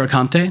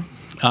 Caricante.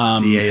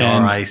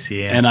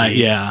 Caricante.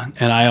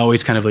 And I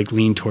always kind of like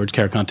lean towards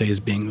Caricante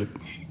as being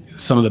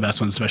some of the best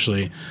ones,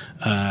 especially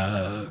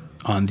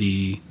on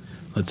the,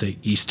 let's say,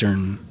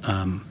 eastern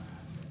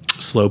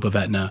slope of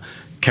Etna.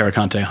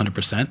 Caricante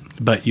 100%,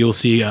 but you'll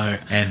see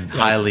And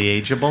highly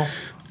ageable?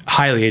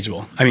 highly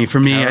ageable. I mean, for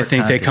me, I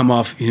think they Caricante. come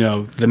off,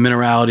 the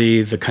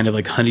minerality, the kind of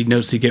like honeyed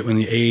notes you get when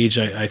you age.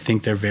 I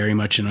think they're very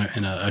much in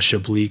a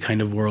Chablis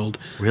kind of world.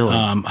 Really?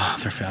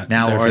 They're fat.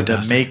 Now, they're are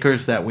fantastic. the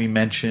makers that we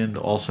mentioned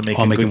also making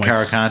All making good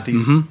whites.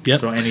 Caracantes? Mhm,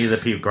 yep. So any of the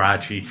people,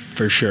 Gracci,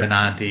 For sure.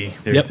 Benanti,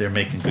 Yep. they're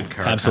making good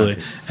Caracantes.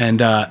 Absolutely. And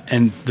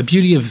the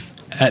beauty of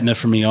Etna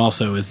for me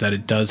also is that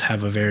it does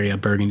have a very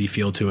Burgundy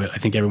feel to it. I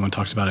think everyone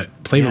talks about it,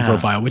 flavor Yeah,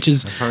 profile, which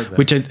I've heard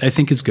that. I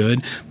think is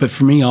good. But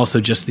for me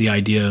also just the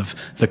idea of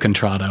the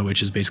contrada,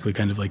 which is basically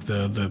kind of like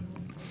the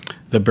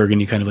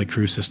Burgundy kind of like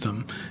cru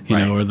system,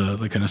 Right. or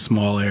the kind of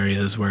small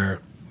areas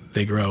where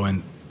they grow.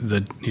 And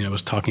I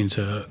was talking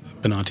to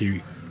Benanti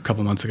a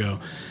couple months ago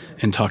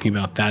and talking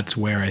about that's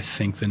where I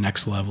think the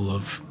next level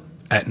of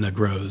Etna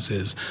grows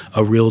is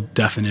a real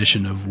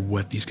definition of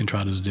what these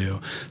contradas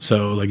do.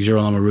 So like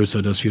Girolamo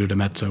Russo does Fiuto di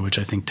Mezzo, which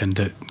I think tend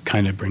to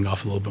kind of bring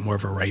off a little bit more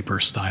of a riper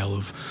style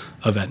of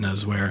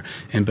Etnas, where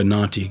in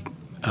Benanti,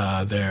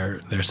 their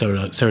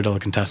Serra della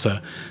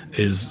Contessa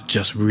is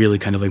just really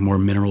kind of like more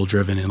mineral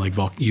driven and like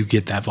you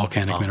get that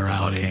volcanic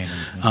minerality.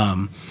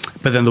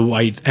 But then the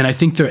white, and I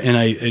think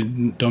I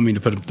don't mean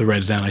to put the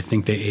reds down, I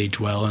think they age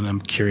well, and I'm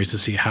curious to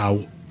see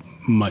how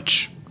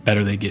much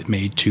better they get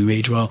made to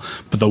age well,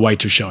 but the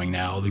whites are showing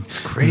now. It's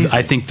Crazy.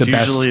 I think the It's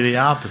best. usually the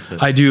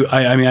opposite. I do.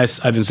 I mean,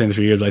 I've been saying this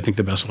for years, but I think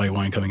the best white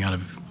wine coming out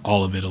of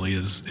all of Italy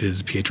is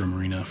Pietro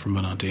Marina from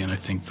Benanti, and I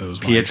think those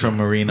Pietro wines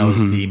Marino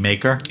is the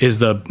maker. is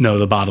the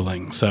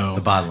bottling. So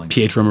The bottling.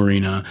 Pietro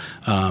Marina.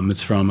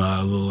 It's from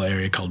a little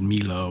area called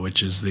Milo,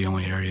 which is the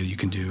only area you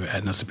can do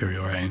Etna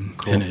Superiore, and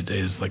it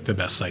is like the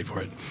best site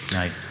for it.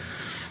 Nice.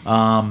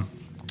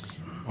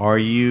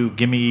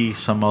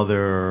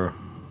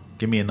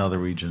 Give me another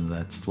region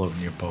that's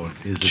floating your boat.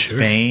 Is it Sure.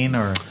 Spain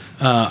or?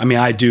 I mean,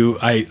 I do.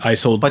 I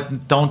sold.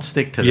 But don't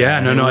stick to that. Yeah,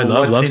 no, I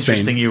love What's Spain.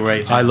 interesting you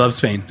right now? I love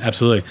Spain,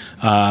 absolutely.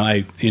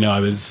 I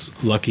was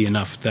lucky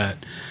enough that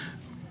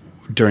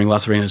during La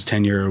Serena's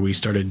tenure, we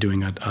started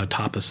doing a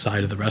tapas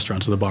side of the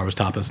restaurant. So the bar was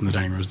tapas and the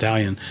dining room was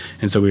Italian,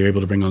 and so we were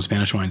able to bring on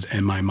Spanish wines,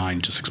 and my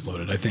mind just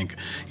exploded. I think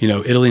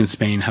Italy and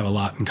Spain have a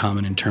lot in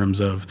common in terms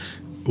of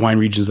wine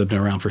regions that have been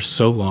around for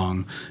so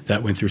long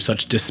that went through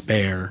such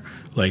despair,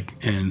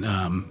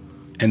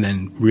 and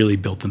then really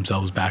built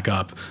themselves back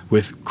up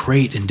with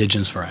great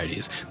indigenous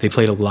varieties. They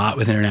played a lot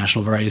with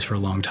international varieties for a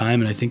long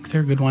time, and I think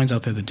there are good wines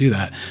out there that do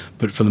that.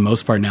 But for the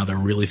most part now, they're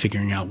really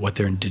figuring out what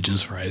their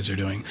indigenous varieties are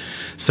doing.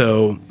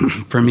 So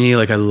for me,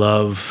 I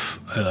love,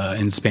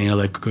 in Spain, I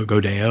like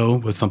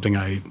Godeo was something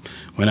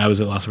when I was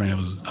at La Serena, I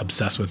was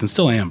obsessed with, and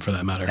still am for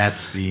that matter.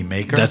 That's the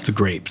maker? That's the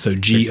grape. So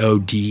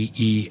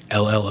Godello,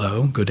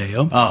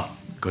 Godeo. Oh,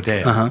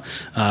 Godeo.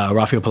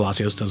 Rafael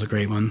Palacios does a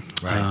great one.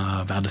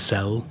 Right.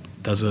 Valdecel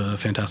does a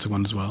fantastic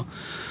one as well.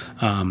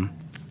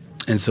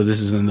 And so this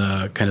is in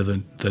the kind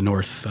of the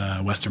north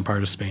western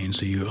part of Spain.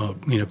 So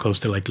close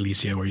to like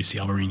Galicia, where you see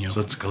Albarino.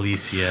 So it's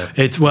Galicia.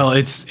 It's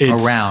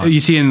around. You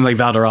see it in like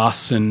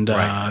Valderas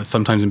and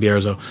sometimes in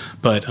Bierzo,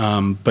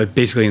 but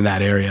basically in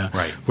that area,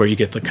 where you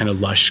get the kind of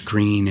lush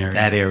green area.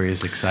 That area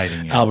is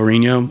exciting. Yeah.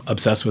 Albarino,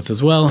 obsessed with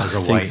as well. As a I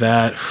think white.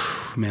 that,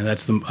 man,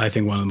 that's I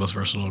think one of the most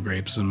versatile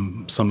grapes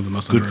and some of the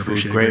most Good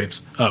underappreciated food grape.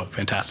 grapes. Oh,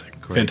 fantastic,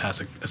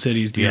 fantastic. The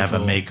city's Do you beautiful.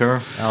 have a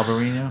maker,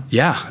 Albarino?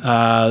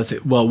 Yeah. Let's see.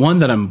 Well, one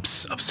that I'm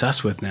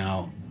obsessed with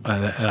now.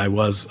 I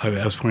was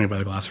pouring it by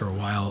the glass for a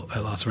while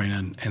at La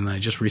Serena, and I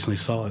just recently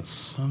saw it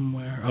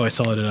somewhere. Oh, I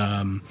saw it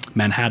at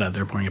Manhattan.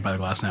 They're pouring it by the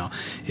glass now.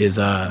 Is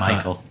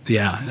Michael?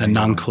 A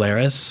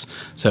Nanclares.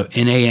 So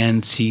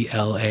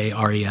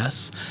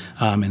Nanclares,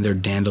 and they're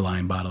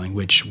dandelion bottling,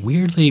 which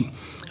weirdly,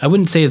 I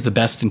wouldn't say is the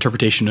best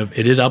interpretation of.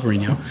 It is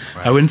Albarino.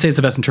 Right. I wouldn't say it's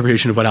the best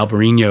interpretation of what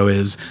Albarino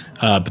is,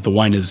 but the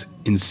wine is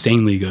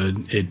insanely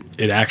good.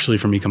 It actually,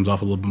 for me, comes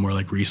off a little bit more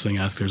like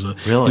Riesling-esque. There's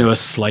a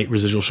slight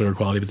residual sugar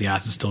quality, but the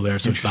acid's still there,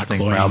 so it's not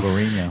cloying. For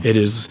Albarino. It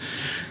is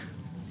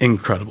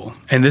incredible.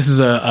 And this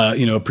is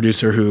a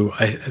producer who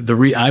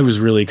I was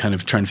really kind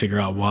of trying to figure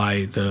out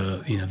why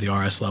the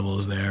RS level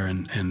is there,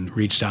 and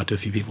reached out to a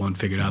few people and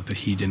figured out that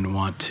he didn't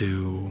want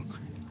to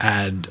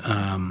add.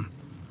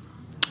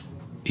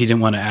 He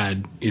didn't want to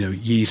add,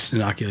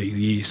 inoculate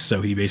yeast,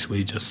 so he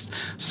basically just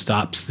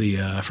stops the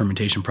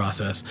fermentation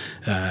process,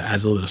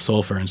 adds a little bit of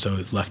sulfur, and so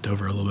it left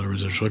over a little bit of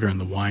residual sugar, and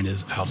the wine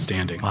is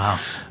outstanding. Wow.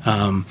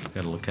 Got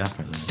to look out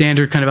for that.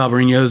 Standard kind of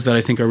Albarinos that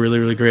I think are really,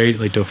 really great,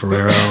 like Do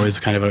Ferrero is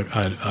kind of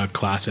a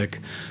classic.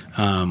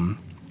 Do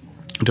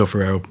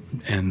Ferrero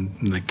and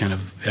like kind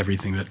of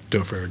everything that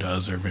Do Ferrero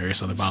does, or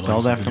various other bottlings.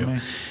 Spell that for me.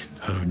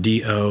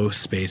 D-O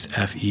space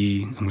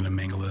F-E. I'm going to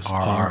mangle this.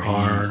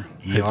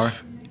 R-R-E-R?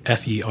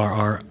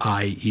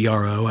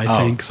 Ferriero, I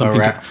think. I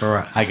got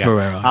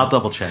Ferrero. it. I'll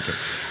double check it.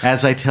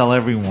 As I tell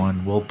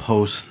everyone, we'll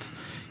post,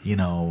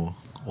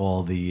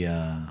 all the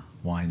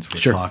wines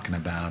we're talking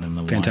about and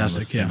the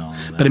fantastic, wine list and all of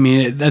that. But I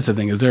mean, that's the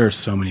thing, is there are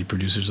so many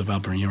producers of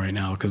Albarino right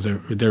now, because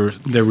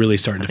they're really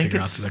starting to figure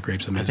out that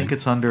grape's amazing. I think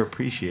it's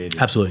underappreciated.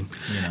 Absolutely.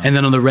 And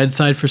then on the red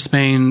side for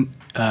Spain,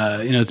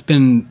 it's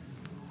been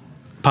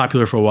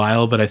popular for a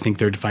while, but I think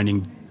they're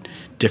finding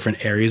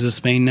different areas of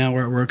Spain now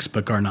where it works.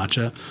 But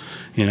Garnacha,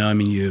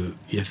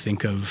 you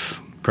think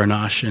of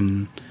Grenache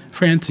in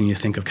France, and you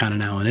think of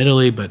Cananao in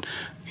Italy, but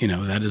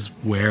that is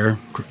where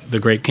the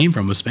grape came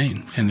from, was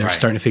Spain. And they're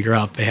starting to figure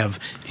out they have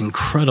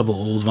incredible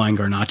old vine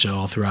Garnacha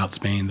all throughout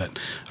Spain that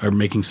are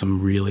making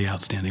some really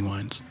outstanding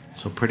wines.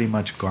 So pretty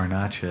much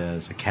Garnacha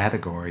as a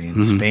category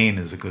in Spain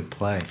is a good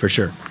play. For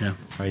sure, yeah.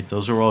 Right,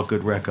 those are all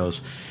good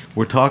recos.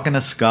 We're talking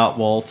to Scott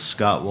Woltz.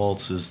 Scott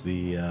Woltz is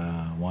the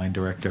wine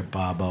director at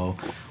Babbo.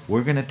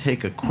 We're going to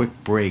take a quick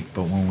break,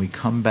 but when we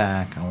come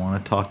back, I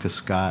want to talk to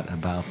Scott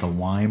about the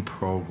wine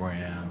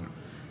program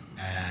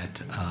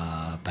at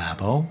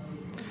Babbo.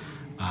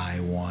 I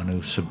want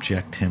to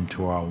subject him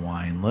to our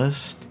wine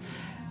list.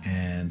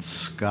 And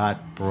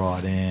Scott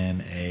brought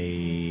in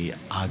a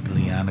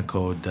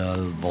Aglianico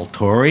del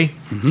Volturi.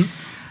 Mm-hmm.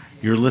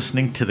 You're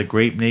listening to The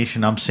Grape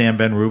Nation. I'm Sam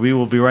Ben Ruby.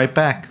 We'll be right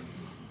back.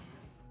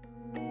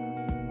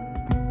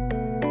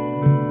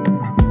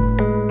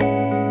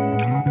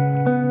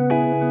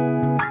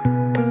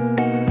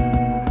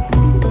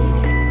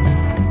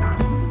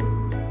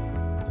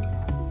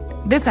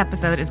 This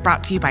episode is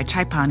brought to you by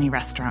Chai Pani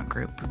Restaurant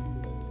Group.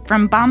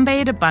 From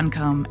Bombay to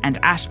Buncombe and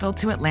Asheville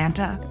to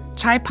Atlanta,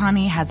 Chai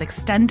Pani has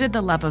extended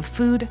the love of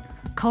food,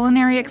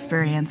 culinary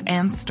experience,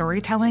 and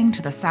storytelling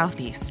to the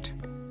Southeast.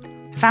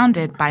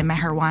 Founded by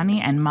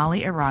Meherwani and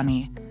Molly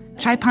Irani,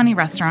 Chai Pani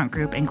Restaurant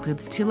Group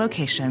includes 2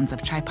 locations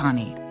of Chai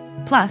Pani,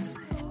 plus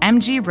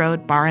MG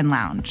Road Bar and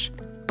Lounge,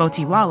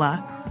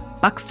 Botiwala,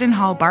 Buxton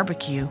Hall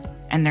Barbecue,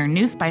 and their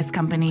new spice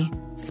company,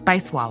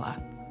 Spicewala.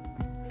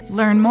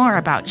 Learn more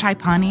about Chai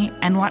Pani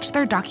and watch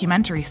their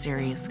documentary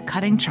series,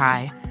 Cutting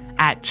Chai,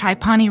 at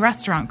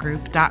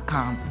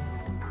chaipanirestaurantgroup.com.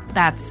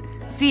 That's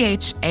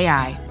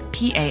CHAIPANI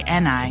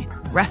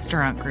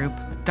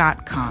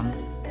restaurantgroup.com.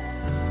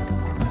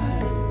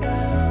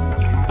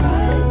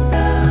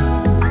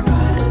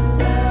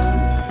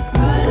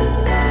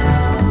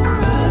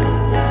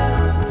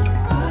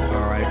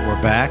 All right,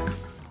 we're back.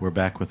 We're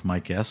back with my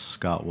guest,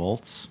 Scott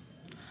Woltz.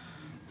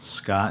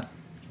 Scott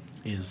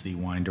is the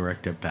wine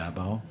director at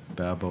Babbo.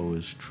 Babbo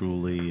is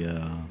truly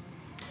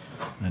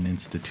an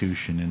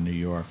institution in New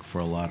York for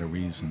a lot of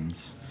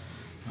reasons.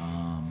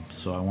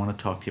 So I want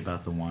to talk to you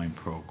about the wine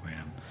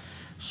program.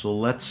 So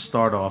let's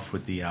start off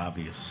with the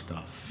obvious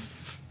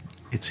stuff.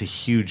 It's a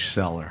huge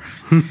seller.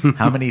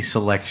 How many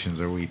selections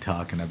are we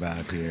talking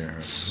about here?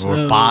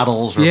 Or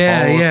bottles? Or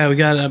yeah, we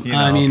got.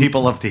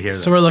 People love to hear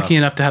that. So we're lucky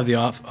enough to have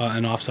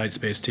an off-site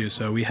space too.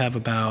 So we have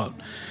about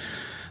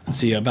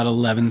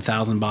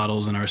 11,000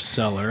 bottles in our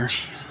cellar.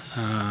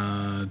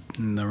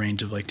 In the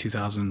range of like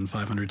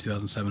 2,500,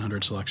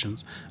 2,700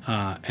 selections,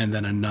 and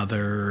then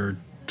another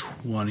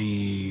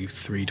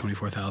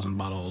 24,000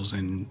 bottles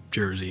in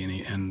Jersey,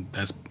 and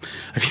that's,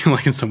 I feel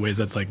like in some ways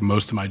that's like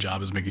most of my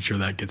job is making sure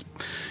that gets,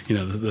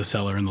 the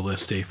cellar and the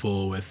list stay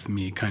full with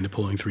me kind of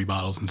pulling 3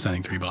 bottles and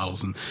sending 3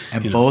 bottles, and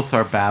both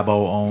are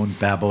Babbo owned,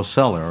 Babbo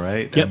cellar,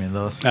 right? Yep. I mean,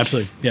 those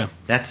absolutely, yeah.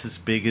 That's as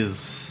big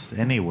as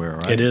anywhere,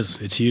 right? It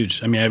is. It's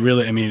huge. I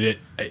mean,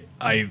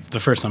 the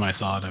first time I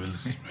saw it, I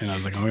was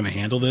like, I'm going to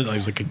handle it. I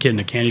was like a kid in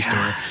a candy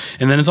store,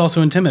 and then it's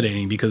also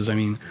intimidating because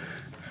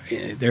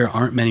there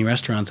aren't many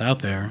restaurants out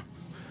there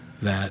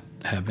that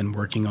have been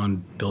working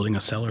on building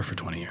a cellar for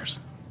 20 years.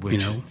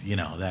 Which is,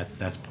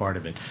 that's part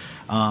of it.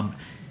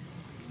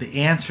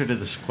 The answer to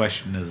this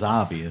question is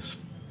obvious,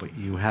 but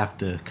you have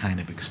to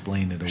kind of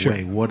explain it away. Sure.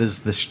 What is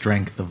the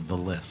strength of the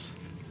list?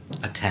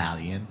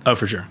 Italian. Oh,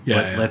 for sure.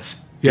 Yeah.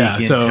 Let's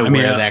dig into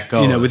where that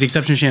goes. With the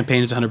exception of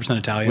champagne, it's 100%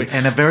 Italian.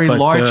 And a very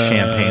large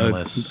champagne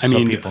list,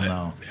 so people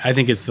know. I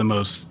think it's the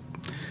most...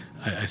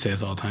 I say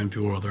this all the time.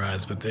 People roll their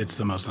eyes, but it's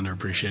the most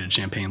underappreciated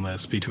champagne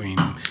list between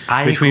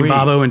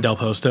Babbo and Del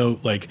Posto.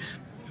 Like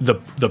the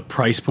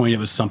price point, it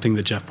was something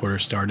that Jeff Porter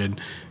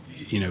started,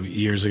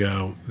 years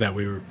ago that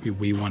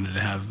we wanted to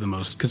have the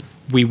most because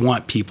we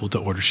want people to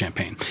order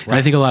champagne, and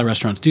I think a lot of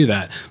restaurants do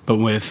that. But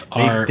with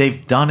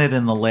they've done it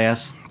in the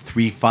last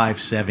 3, 5,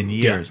 7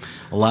 years. Yeah.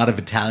 A lot of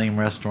Italian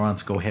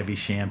restaurants go heavy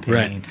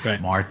champagne.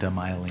 Right. Marta,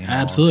 Mylene.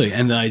 Absolutely.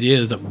 And the idea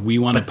is that we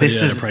want to put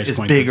it at a price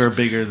point.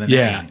 Bigger than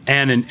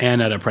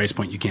and at a price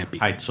point you can't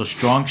beat. All right, so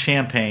strong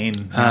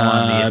champagne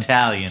on the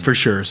Italian. For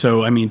sure.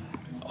 So,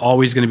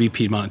 always going to be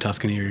Piedmont and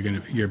Tuscany are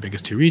your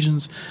biggest 2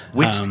 regions.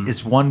 Which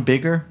is one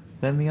bigger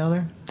than the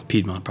other?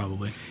 Piedmont,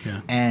 probably,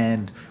 yeah.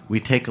 And we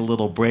take a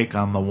little break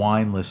on the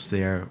wine list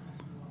there.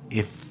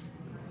 If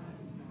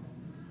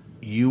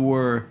you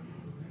were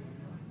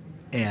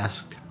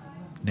asked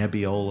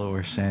Nebbiolo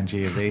or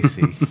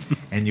Sangiovese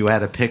and you had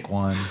to pick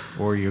one,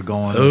 or you're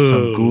going to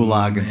some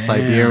gulag in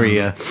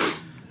Siberia,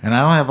 and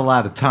I don't have a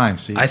lot of time.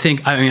 So I'm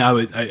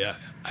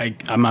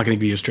not going to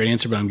give you a straight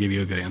answer, but I'm going to give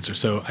you a good answer.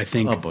 So I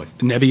think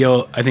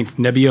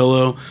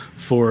Nebbiolo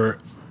for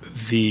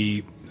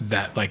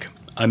that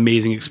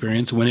amazing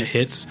experience when it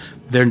hits.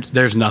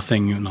 There's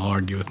nothing, and I'll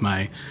argue with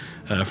my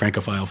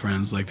Francophile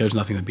friends. There's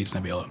nothing that beats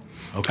Nebbiolo.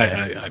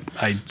 Okay,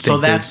 I think so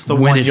that's the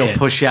one you'll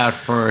push out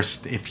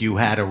first if you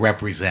had to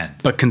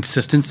represent. But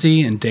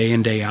consistency and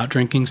day out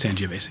drinking,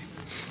 Sangiovese.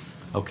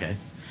 Okay,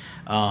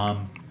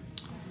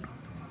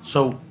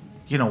 so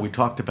we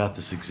talked about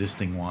this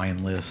existing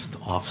wine list,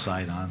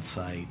 offsite,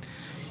 onsite.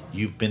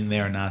 You've been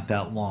there not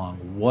that long.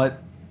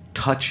 What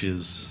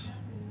touches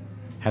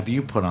have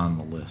you put on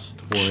the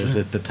list, or is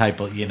it the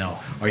type of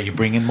are you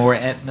bringing more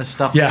Etna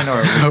stuff in?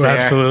 Or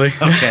absolutely.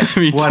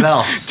 Okay. What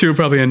else? To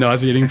probably a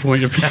nauseating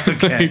point of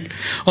okay.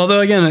 Although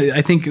again,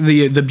 I think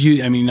the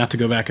beauty. Not to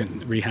go back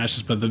and rehash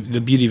this, but the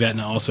beauty of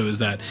Etna also is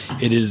that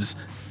it is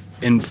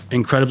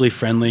incredibly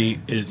friendly.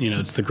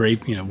 It's the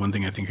grape. One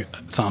thing I think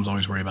Sam's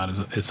always worry about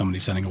is somebody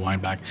sending a wine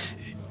back.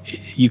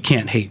 You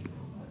can't hate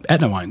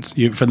Etna wines.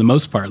 For the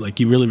most part,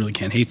 you really, really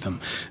can't hate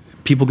them.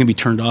 People can be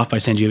turned off by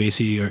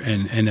Sangiovese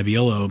and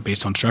Nebbiolo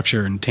based on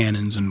structure and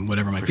tannins and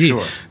whatever it might be.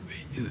 Sure.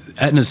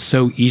 Etna's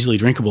so easily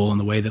drinkable in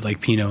the way that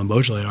Pinot and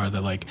Beaujolais are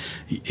that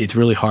it's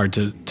really hard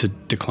to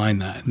decline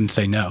that and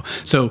say no.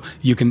 So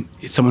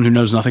someone who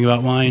knows nothing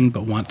about wine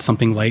but wants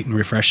something light and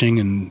refreshing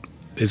and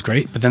is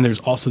great. But then there's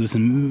also this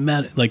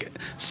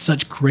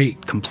such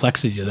great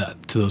complexity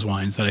to those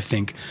wines that I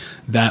think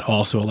that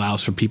also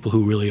allows for people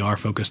who really are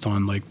focused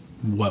on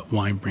what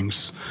wine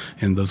brings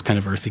and those kind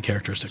of earthy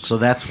characteristics. So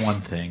that's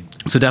one thing.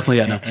 So definitely,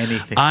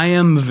 anything. I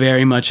am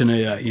very much in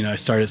I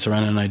started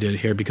Serena and I did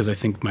here because I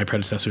think my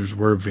predecessors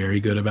were very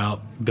good about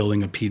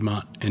building a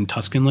Piedmont and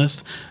Tuscan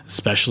list.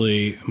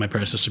 Especially my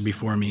predecessor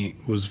before me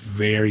was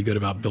very good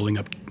about building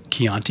up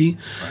Chianti,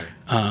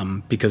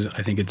 right. Because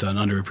I think it's an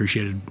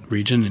underappreciated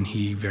region, and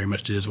he very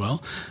much did as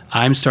well.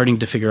 I'm starting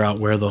to figure out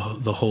where the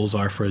holes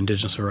are for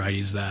indigenous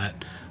varieties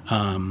that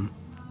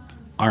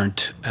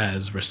aren't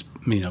as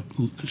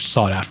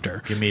sought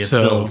after. Give me a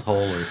filled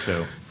hole or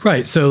two.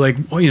 Right. So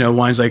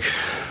wines like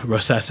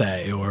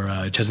Rossese or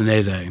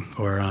Cesanese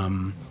or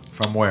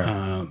from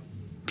where?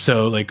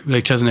 So like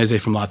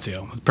Cesanese from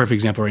Lazio. Perfect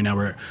example right now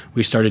where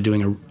we started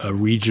doing a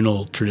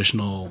regional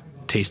traditional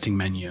tasting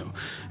menu,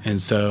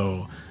 and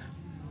so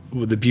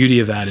the beauty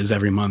of that is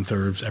every month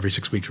or every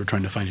 6 weeks we're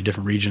trying to find a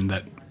different region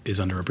that is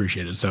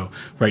underappreciated. So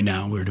right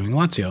now we're doing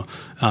Lazio.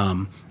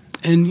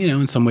 And,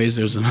 in some ways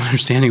there's an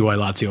understanding why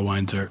Lazio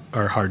wines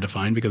are hard to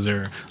find because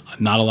there are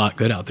not a lot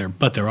good out there,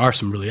 but there are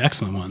some really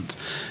excellent ones.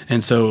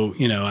 And so,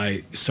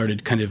 I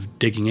started kind of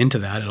digging into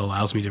that. It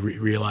allows me to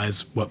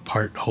realize what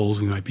part holes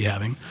we might be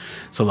having.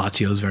 So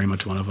Lazio is very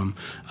much one of them.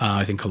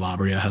 I think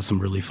Calabria has some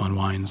really fun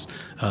wines.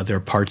 There are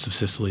parts of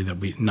Sicily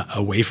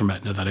away from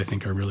Etna that I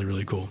think are really,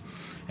 really cool.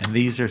 And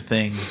these are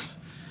things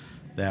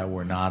that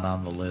were not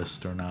on the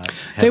list or not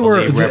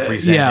heavily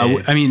represented. Yeah,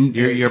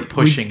 you're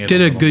pushing we it.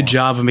 Did a good more.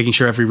 Job of making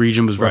sure every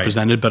region was right.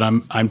 represented, but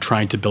I'm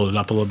trying to build it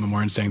up a little bit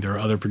more and saying there are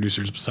other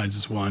producers besides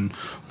this one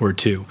or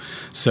two.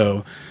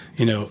 So,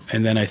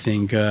 And then I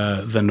think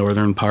the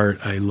northern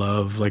part, I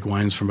love like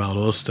wines from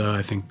Valdosta.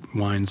 I think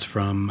wines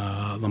from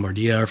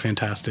Lombardia are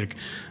fantastic.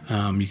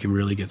 You can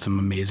really get some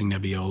amazing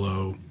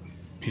Nebbiolo.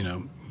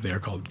 They are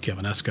called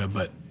Chiavanesca,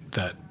 but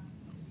that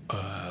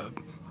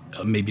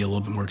maybe a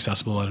little bit more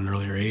accessible at an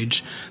earlier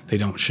age. They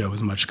don't show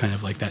as much kind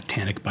of like that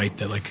tannic bite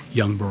that like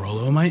young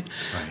Barolo might,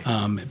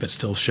 but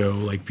still show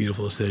like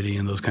beautiful acidity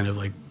and those kind of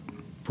like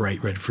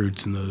bright red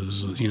fruits and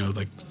those,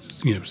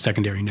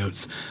 secondary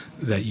notes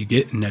that you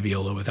get in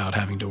Nebbiolo without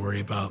having to worry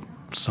about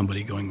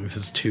somebody going, this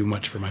is too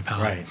much for my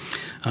palate.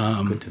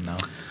 Right. Good to know.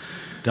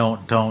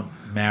 Don't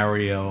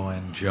Mario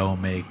and Joe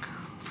make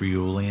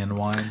Friulian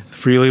wines?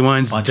 Friuli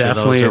wines,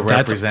 definitely.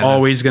 That's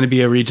always going to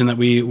be a region that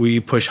we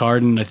push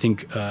hard, and I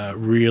think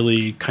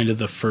really kind of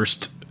the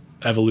first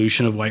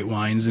evolution of white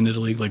wines in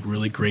Italy, like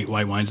really great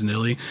white wines in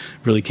Italy,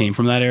 really came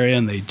from that area,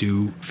 and they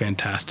do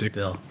fantastic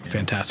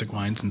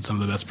wines, and some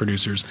of the best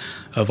producers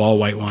of all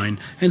white wine,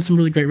 and some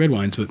really great red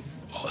wines, but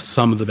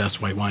some of the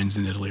best white wines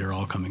in Italy are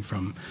all coming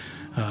from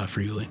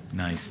Friuli.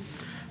 Nice.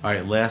 All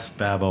right, last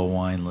Babbo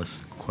wine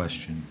list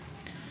question.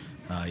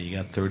 You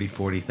got 30,000,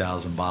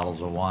 40,000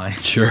 bottles of wine.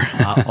 Sure.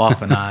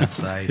 Off and on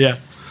site. Yeah.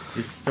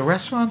 The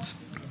restaurant's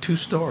 2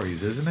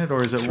 stories, isn't it?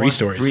 Or is it 3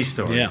 stories? 3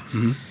 stories. Yeah.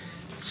 Mm-hmm.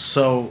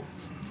 So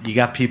you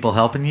got people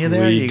helping you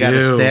there? You got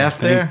a staff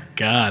there? Thank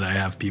God I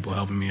have people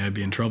helping me. I'd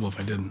be in trouble if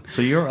I didn't.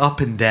 So you're up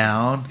and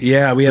down.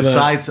 Yeah, we have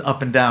besides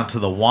up and down to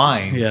the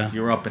wine,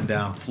 you're up and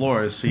down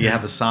floors. So you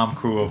have a som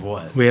crew of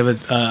what? We have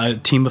a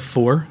team of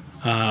 4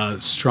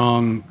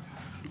 strong.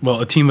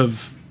 Well,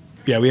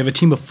 we have a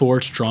team of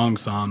 4 strong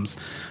soms,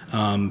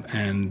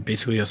 and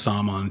basically a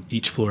som on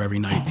each floor every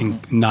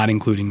night, not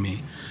including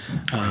me.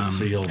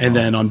 And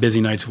then on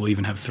busy nights, we'll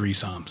even have 3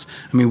 soms.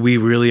 I mean, we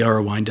really are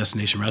a wine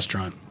destination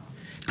restaurant.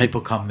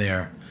 People come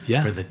there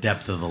for the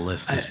depth of the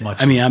list as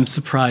much. I'm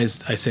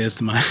surprised. I say this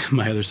to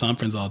my other som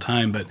friends all the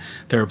time, but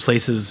there are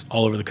places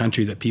all over the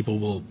country that people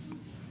will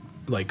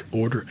like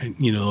order,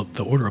 they'll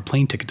order a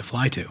plane ticket to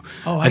fly to.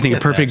 Oh, I think a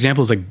perfect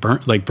example is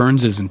like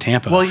Burns is in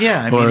Tampa. Well,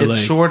 yeah,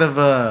 it's sort of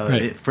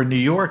for New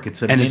York,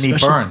 it's a mini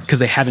Burns because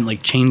they haven't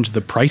like changed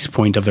the price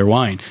point of their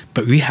wine.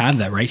 But we have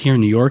that right here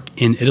in New York,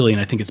 in Italy,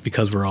 and I think it's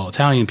because we're all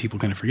Italian. People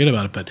kind of forget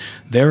about it, but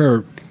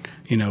there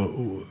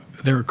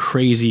are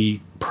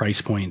crazy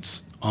price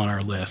points on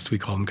our list. We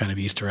call them kind of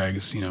Easter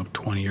eggs.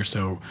 20 or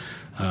so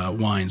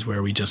wines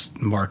where we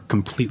just mark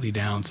completely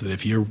down so that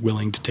if you're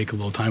willing to take a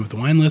little time with the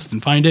wine list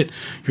and find it,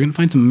 you're going to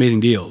find some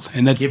amazing deals.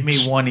 And that's give me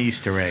one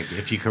Easter egg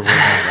if you could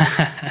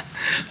remember.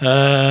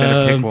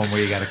 Better pick one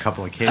where you got a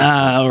couple of cases.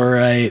 All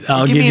right,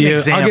 I'll give you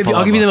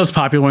the most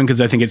popular one because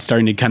I think it's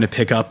starting to kind of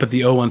pick up. But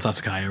the 01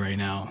 Sassicaia right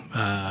now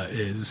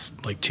is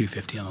like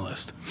 $250 on the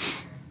list.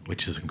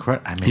 Which is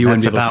incredible. I mean,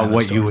 that's about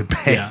what you would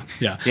pay.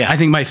 Yeah. I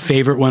think my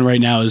favorite one right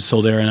now is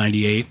Soldera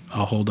 98.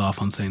 I'll hold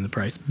off on saying the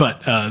price.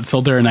 But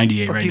Soldera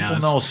 98 right now.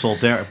 People know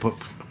Soldera, but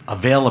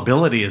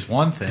availability is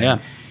one thing. Yeah.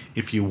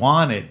 If you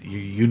want it,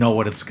 you know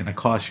what it's going to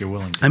cost. You're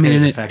willing to pay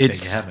the fact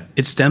that you have it.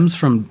 It stems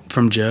from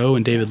Joe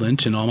and David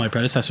Lynch and all my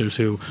predecessors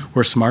who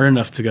were smart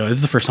enough to go, this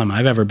is the first time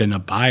I've ever been a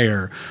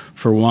buyer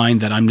for wine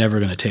that I'm never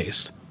going to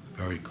taste.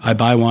 Very cool. I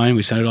buy wine,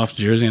 we send it off to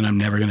Jersey, and I'm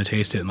never going to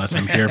taste it unless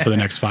I'm here for the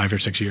next 5 or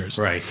 6 years.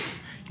 Right.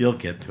 You'll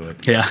get to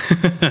it. Yeah,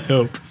 I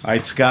hope. All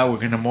right, Scott, we're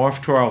going to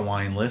morph to our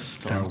wine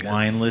list. Sounds good.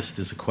 Wine list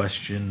is a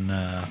question,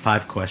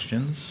 5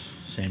 questions.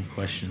 Same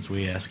questions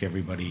we ask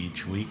everybody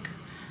each week.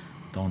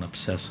 Don't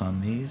obsess on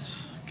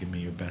these. Give me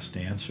your best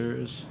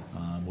answers.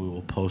 We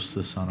will post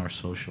this on our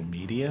social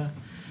media.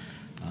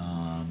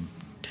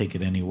 Take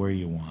it anywhere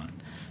you want.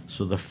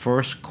 So the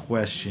first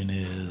question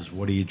is,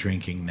 what are you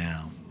drinking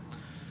now?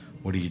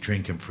 What are you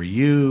drinking for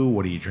you?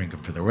 What are you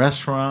drinking for the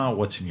restaurant?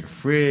 What's in your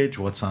fridge?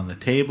 What's on the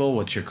table?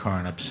 What's your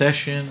current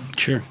obsession?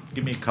 Sure.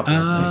 Give me a couple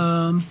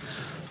of things.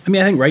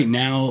 I think right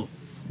now,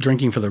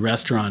 drinking for the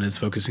restaurant is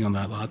focusing on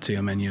that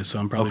Lazio menu, so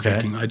I'm probably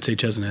drinking, I'd say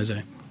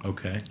Cesanese.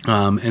 Okay.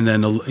 And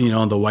then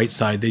on the white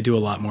side, they do a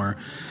lot more.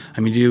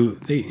 They're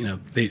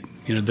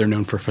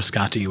known for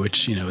Frascati,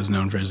 which is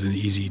known for as an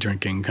easy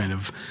drinking kind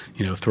of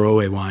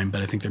throwaway wine,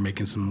 but I think they're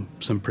making some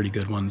pretty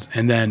good ones.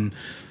 And then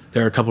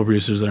there are a couple of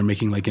producers that are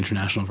making like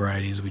international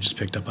varieties. We just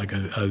picked up like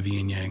a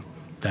Viognier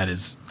that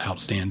is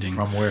outstanding.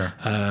 From where?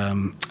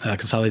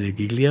 Casale di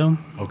Giglio.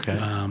 Okay.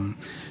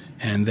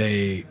 And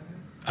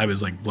I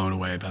was like blown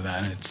away by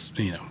that, and it's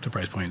the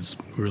price point is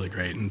really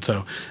great, and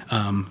so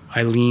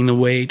I lean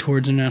away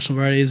towards international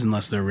varieties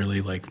unless they're really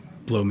like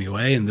blow me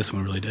away, and this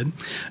one really did.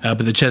 But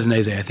the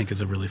Cesanese I think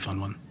is a really fun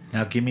one.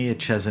 Now give me a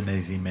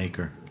Cesanese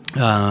maker.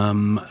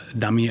 Cioli,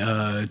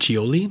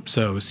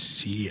 so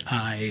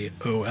Cioli.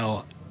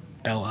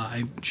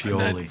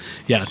 Cioli.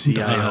 Yeah,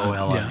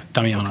 Cioli. Yeah,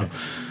 Damiano. Okay.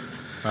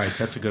 All right,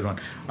 that's a good one.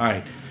 All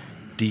right,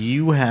 do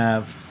you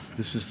have?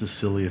 This is the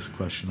silliest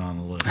question on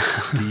the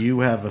list. Do you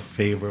have a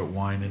favorite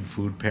wine and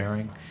food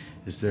pairing?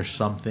 Is there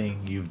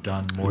something you've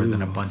done more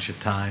than a bunch of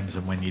times,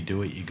 and when you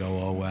do it, you go,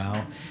 "Oh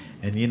wow"?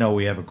 And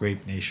we have a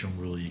Grape Nation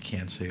rule: you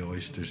can't say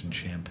oysters in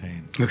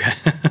champagne. Okay.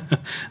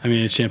 I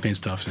mean, it's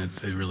champagne's tough, and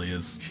it really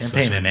is.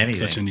 Champagne and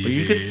anything. Such an easy, but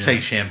you could say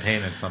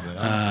champagne and something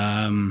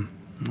else.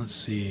 Let's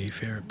see,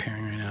 favorite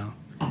pairing right now.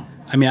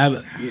 I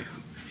mean,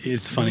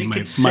 it's funny.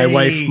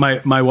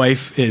 My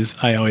wife is.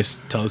 I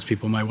always tell those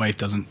people, my wife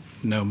doesn't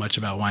know much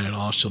about wine at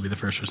all. She'll be the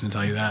first person to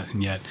tell you that.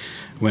 And yet,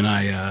 when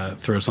I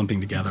throw something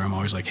together, I'm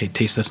always like, "Hey,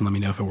 taste this and let me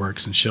know if it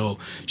works." And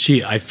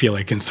she, I feel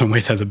like in some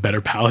ways has a better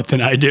palate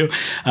than I do.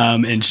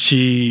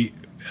 And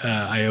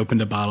I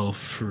opened a bottle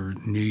for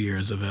New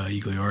Year's of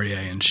Eagly Ourier,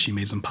 and she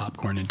made some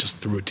popcorn and just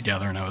threw it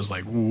together, and I was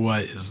like,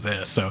 "What is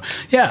this?" So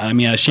yeah, I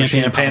mean,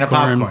 champagne and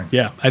popcorn.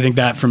 Yeah, I think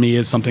that for me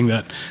is something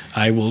that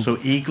I will. So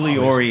Eagly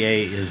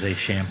Ourier is a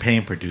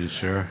champagne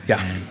producer,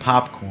 and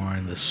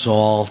popcorn, the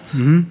salt,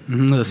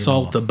 the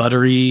salt, the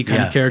buttery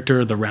kind of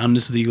character, the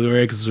roundness of the Eagly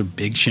Ourier, because those are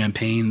big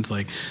champagnes.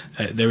 Like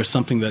there was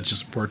something that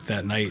just worked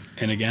that night,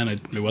 and again,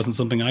 it wasn't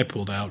something I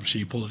pulled out;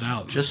 she pulled it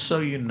out. Just so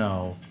you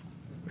know,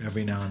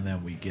 every now and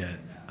then we get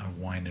a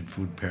wine and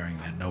food pairing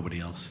that nobody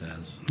else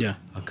says. Yeah.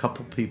 A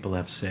couple people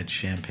have said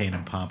champagne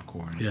and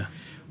popcorn. Yeah.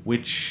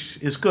 Which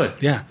is good.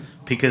 Yeah.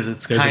 Because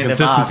it's There's kind a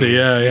of obvious.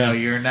 Yeah.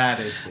 You're not.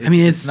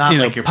 It's not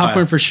like your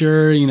popcorn for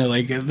sure.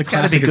 Like the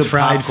classic is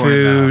fried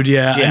food.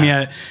 Yeah.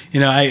 I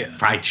mean,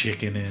 fried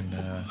chicken and.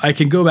 I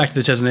can go back to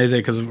the Cesanese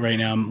because right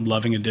now I'm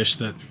loving a dish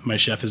that my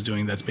chef is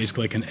doing that's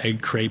basically like an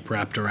egg crepe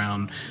wrapped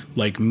around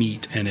like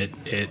meat, and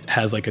it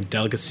has like a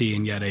delicacy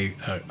and yet a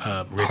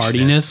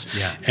heartiness.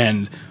 Yeah.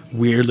 And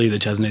weirdly, the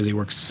Cesanese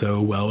works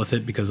so well with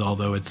it because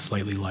although it's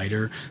slightly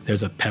lighter,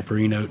 there's a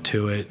peppery note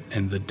to it,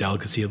 and the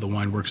delicacy of the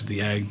wine works with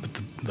the egg,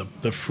 but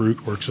the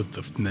fruit works with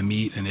the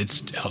meat, and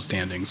it's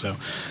outstanding. So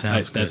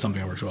that's something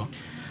that works well.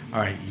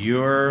 All right,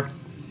 your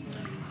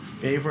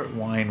favorite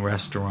wine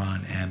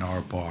restaurant and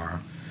our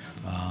bar.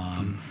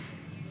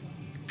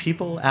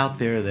 People out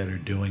there that are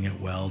doing it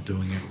well,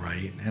 doing it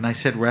right, and I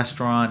said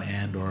restaurant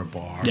and or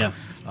bar. Yeah.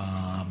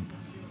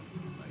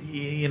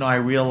 I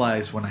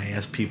realize when I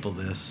ask people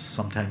this,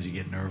 sometimes you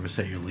get nervous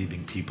that you're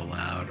leaving people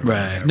out. Or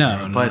right.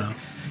 Whatever.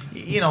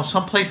 No.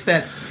 Someplace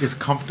that is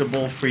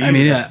comfortable for you. I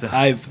mean,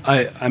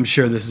 I'm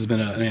sure this has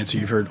been an answer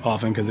you've heard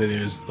often because it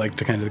is like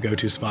the kind of the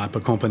go-to spot.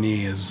 But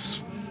Compagnie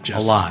is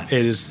just a lot.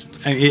 It is,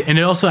 and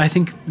it also, I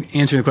think,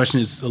 answering the question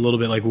is a little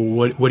bit like,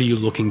 well, what are you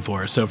looking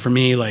for? So for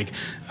me, like,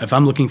 if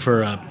I'm looking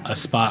for a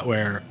spot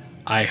where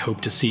I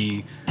hope to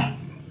see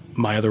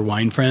my other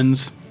wine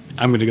friends,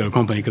 I'm going to go to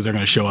Compagnie because they're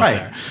going to show up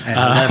there.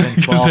 At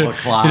 11, 12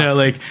 o'clock.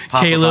 Like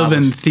Caleb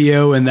and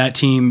Theo and that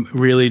team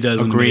really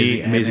does an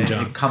amazing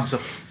job. It comes up,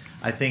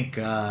 I think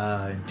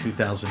in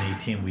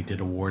 2018 we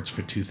did awards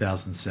for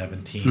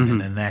 2017,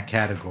 and in that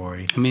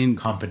category,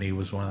 Compagnie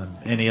was one of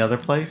them. Any other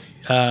place?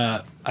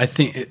 I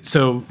think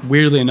so.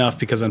 Weirdly enough,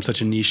 because I'm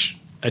such a niche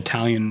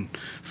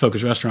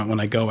Italian-focused restaurant, when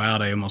I go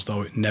out, I almost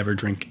always never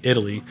drink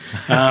Italy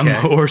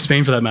or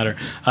Spain for that matter.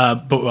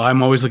 But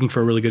I'm always looking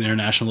for a really good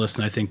internationalist,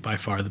 and I think by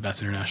far the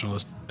best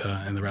internationalist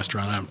in the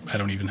restaurant. I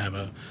don't even have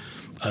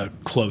a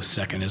close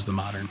second is the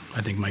Modern.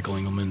 I think Michael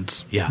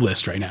Engelman's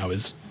list right now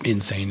is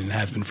insane and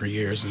has been for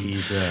years. And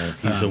he's a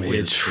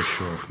whiz for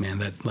sure. Man,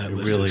 that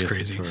list really is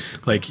crazy.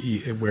 Like,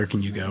 where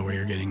can you go where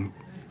you're getting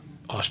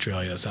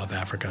Australia, South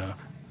Africa,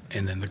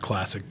 and then the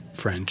classic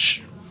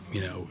French,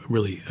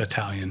 really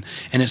Italian.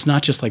 And it's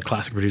not just like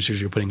classic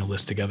producers. You're putting a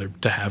list together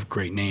to have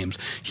great names.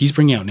 He's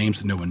bringing out names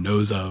that no one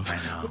knows of. I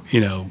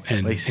know.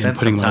 And he spent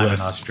putting some time on a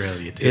list. In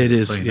Australia too. It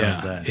is, so he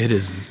knows that. It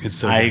is. It's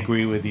so. I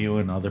agree with you,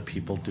 and other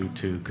people do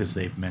too, because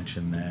they've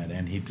mentioned that,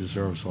 and he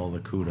deserves all the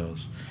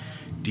kudos.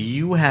 Do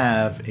you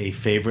have a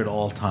favorite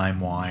all-time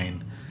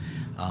wine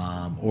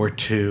or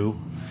two?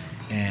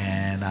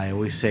 And I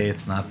always say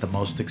it's not the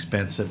most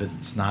expensive.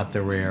 It's not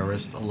the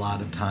rarest. A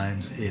lot of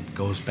times it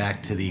goes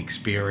back to the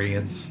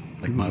experience.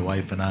 Like my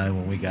wife and I,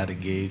 when we got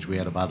engaged, we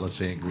had a bottle of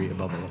sangria,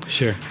 blah, blah, blah.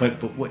 Sure.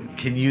 But what,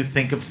 can you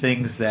think of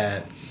things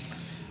that...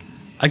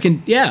 I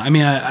can, yeah. I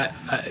mean, I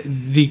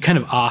the kind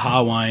of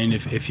aha wine,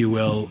 if you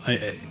will,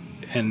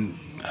 and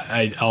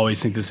I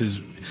always think this is...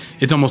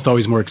 It's almost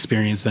always more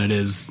experience than it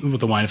is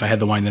with the wine. If I had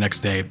the wine the next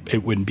day,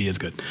 it wouldn't be as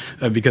good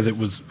because it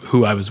was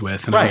who I was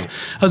with. And I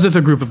was with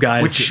a group of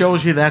guys. Which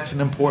shows you that's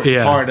an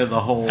important part of the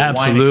whole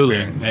absolutely.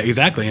 wine experience.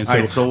 Exactly. And so,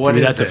 right, so what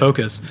is that's it? A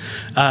focus.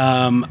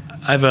 I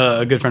have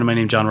a good friend of mine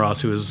named John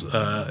Ross, who is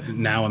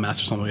now a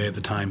master sommelier. At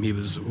the time, he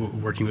was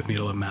working with me at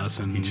 11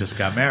 Madison. He just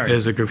got married.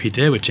 There's a group he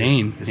did with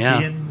Jane. Is he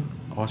in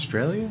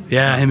Australia?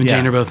 Yeah, him and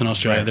Jane are both in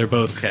Australia. Right. They're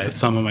both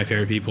some of my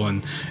favorite people,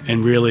 and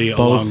really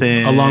both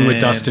along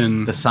with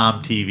Dustin, the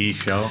Somm TV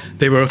show.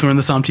 They both were in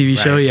the Somm TV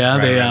show.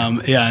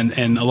 Yeah,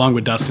 and along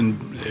with Dustin,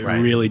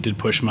 really did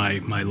push my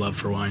love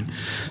for wine.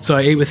 So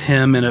I ate with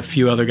him and a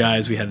few other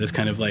guys. We had this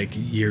kind of like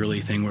yearly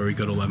thing where we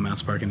go to 11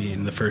 Madison Park and eat.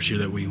 And the first year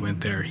that we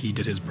went there, he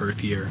did his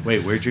birth year.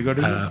 Wait, where'd you go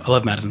to?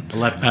 11 Madison.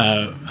 11.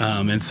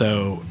 And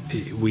so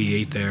we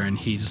ate there, and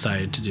he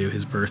decided to do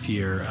his birth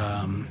year.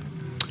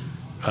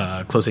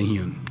 Clos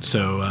Saint-Hune,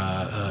 so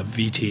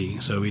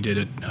VT. So we did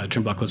it,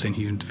 Trimbach Clos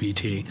Saint-Hune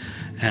VT,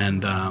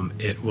 and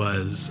it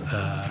was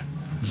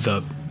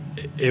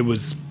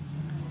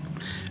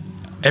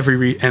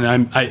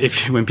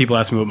when people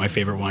ask me what my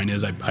favorite wine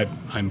is,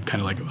 I'm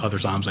kind of like other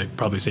Soms. I'd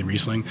probably say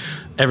Riesling.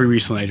 Every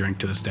Riesling I drink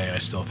to this day, I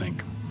still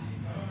think,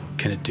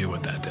 can it do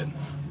what that did?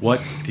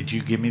 What did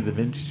you give me the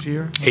vintage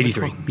year?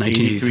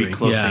 1983.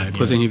 Close yeah, thing,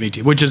 closing of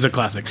 18, which is a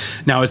classic.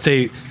 Now, I'd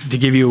say to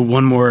give you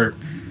one more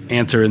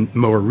answer, and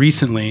more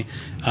recently,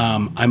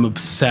 I'm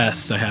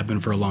obsessed. I have been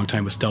for a long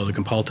time with Stella de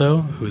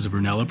Campalto, who is a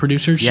Brunello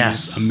producer.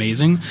 She's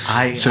amazing.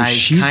 I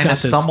kind of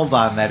stumbled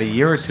on that a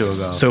year or two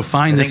ago. So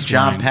I think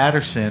John wine.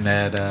 Patterson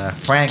at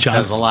Frank's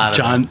has a lot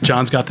of it.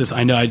 John's got this.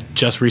 I know. I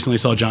just recently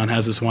saw John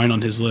has this wine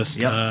on his list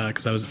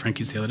because I was at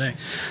Frankie's the other day.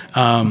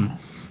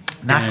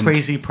 Not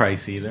crazy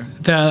price either.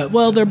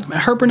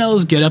 Her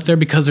Brunellos get up there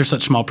because they're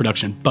such small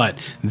production, but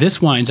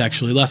this wine's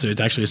actually lesser. It's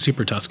actually a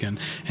Super Tuscan,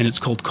 and it's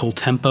called Col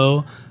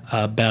Tempo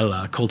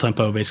Bella. Col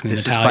Tempo basically in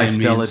Italian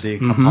means... This is by Stella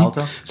di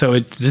Campalto? So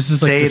this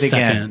is like the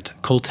second.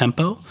 Col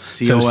Tempo.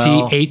 So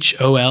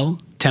CHOL,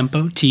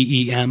 Tempo,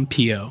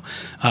 TEMPO.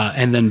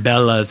 And then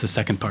Bella is the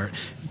second part.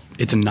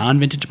 It's a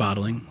non-vintage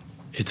bottling.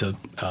 It's a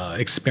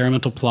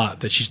experimental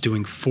plot that she's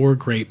doing 4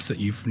 grapes that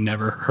you've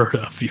never heard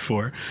of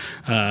before.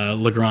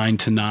 Lagrigne,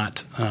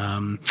 Tannat,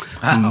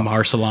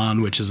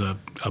 Marcelin, which is a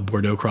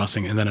Bordeaux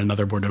crossing, and then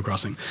another Bordeaux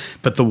crossing.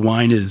 But the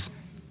wine is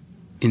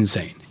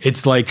insane.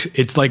 It's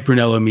like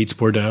Brunello meets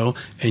Bordeaux,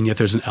 and yet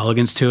there's an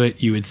elegance to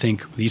it. You would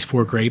think these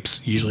 4 grapes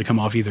usually come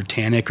off either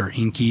tannic or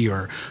inky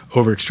or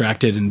over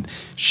extracted, and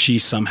she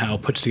somehow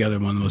puts together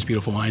one of the most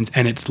beautiful wines,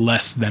 and it's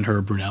less than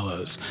her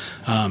Brunellos,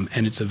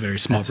 and it's a very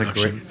small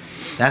production.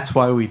 That's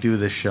why we do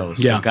this show.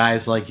 So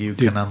guys like you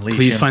can unleash.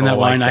 Please find that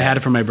wine. Like that. I had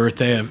it for my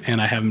birthday,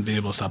 and I haven't been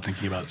able to stop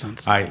thinking about it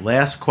since. All right,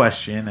 last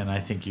question, and I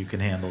think you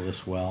can handle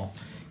this well.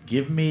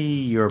 Give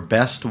me your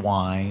best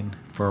wine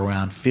for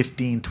around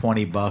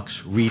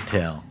 $15-20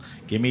 retail.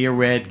 Give me a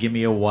red, give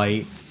me a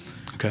white.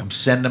 Okay. I'm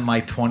sending my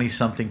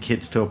 20-something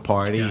kids to a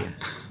party. Yeah.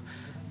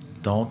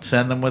 Don't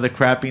send them with a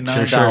crappy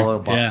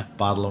 $9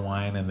 bottle of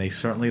wine, and they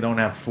certainly don't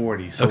have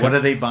 40. So what are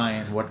they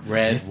buying? What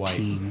red, 15,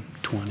 white?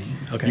 20.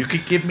 Okay. You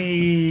could give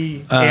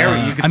me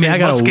Airy. You could say I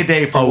got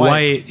Muscadet for a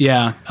white.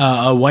 Yeah,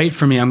 a white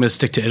for me. I'm going to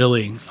stick to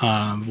Italy.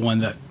 One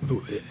that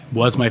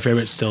was my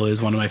favorite, still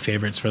is one of my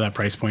favorites for that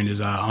price point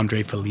is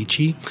Andre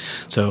Felici.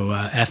 So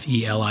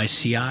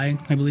Felici, I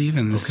believe,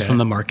 and this is from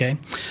the Marche,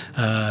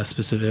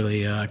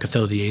 specifically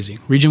Castello di Jesi.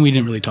 Region we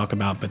didn't really talk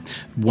about, but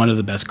one of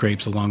the best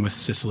grapes along with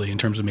Sicily in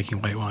terms of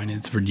making white wine.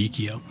 It's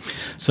Verdicchio.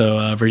 So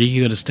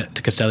Verdicchio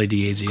to Castello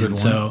di Jesi. Good one.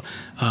 So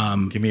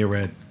give me a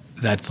red.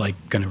 That's like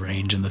going to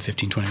range in the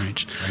 15-20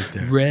 range. Right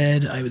there.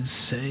 Red, I would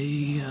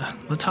say,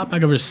 let's hop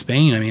back over to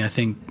Spain. I mean, I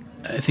think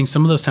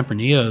some of those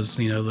Tempranillos,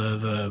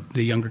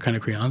 the younger kind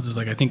of Crianzas,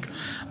 like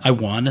I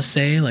want to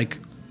say like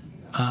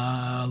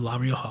La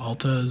Rioja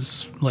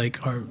Alta's like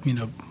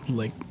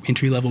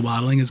entry level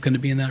bottling is going to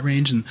be in that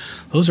range, and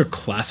those are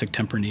classic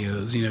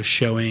Tempranillos,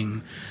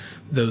 showing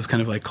those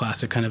kind of like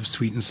classic kind of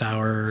sweet and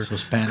sour, so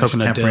Spanish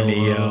coconut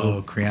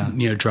Tempranillo,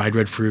 Crianza. Dried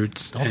red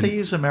fruits. Don't they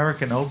use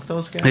American oak,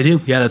 those guys? They do.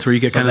 Yeah, that's where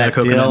you get kind of that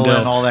coconut dill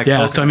and all that. Yeah,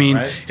 coconut, so I mean,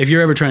 right? if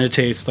you're ever trying to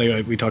taste,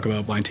 like we talk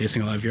about blind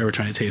tasting a lot, if you're ever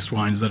trying to taste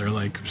wines that are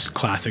like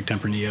classic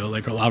Tempranillo,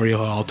 like La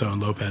Rioja Alta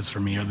and Lopez for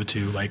me are the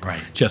two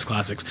just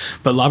classics.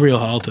 But La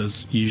Rioja Alta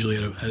is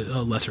usually at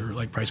a lesser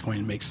like price point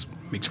and makes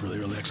really,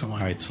 really excellent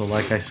wine. All right, so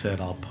like I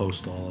said, I'll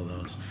post all of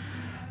those.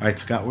 All right,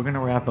 Scott, we're going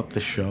to wrap up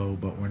the show,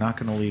 but we're not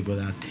going to leave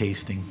without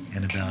tasting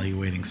and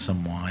evaluating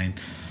some wine.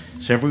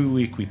 So every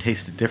week we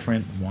taste a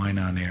different wine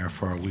on air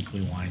for our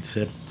weekly wine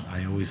sip.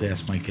 I always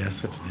ask my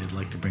guests if they'd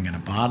like to bring in a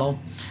bottle.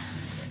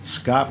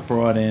 Scott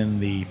brought in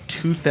the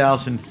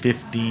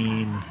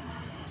 2015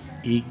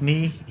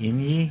 Igni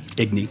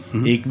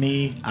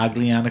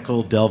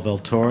Aglianico del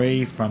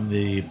Veltore from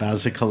the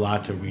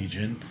Basilicata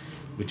region,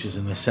 which is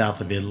in the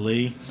south of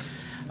Italy.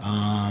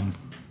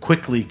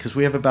 Quickly, because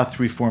we have about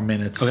 3-4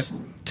 minutes. Okay.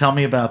 Tell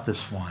me about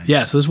this wine.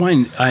 Yeah, so this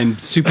wine I'm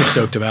super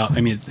stoked about. I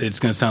mean, it's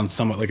going to sound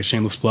somewhat like a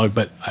shameless plug,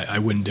 but I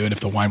wouldn't do it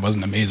if the wine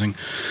wasn't amazing.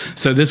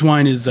 So this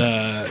wine is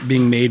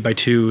being made by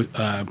 2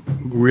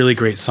 really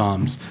great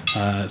somms.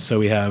 So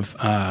we have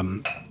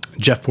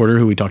Jeff Porter,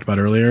 who we talked about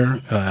earlier.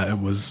 It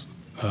was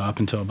up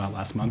until about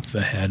last month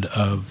the head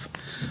of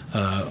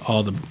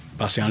all the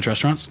Bastianich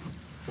restaurants.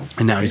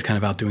 And now he's kind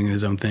of out doing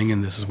his own thing,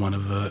 and this is one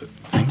of the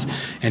things.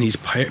 And he's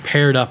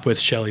paired up with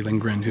Shelley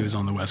Lindgren, who's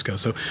on the West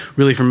Coast. So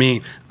really for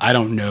me, I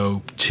don't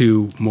know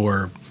 2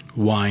 more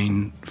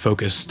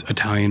wine-focused,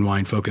 Italian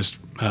wine-focused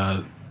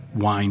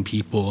wine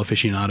people,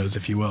 aficionados,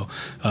 if you will,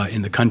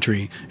 in the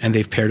country. And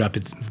they've paired up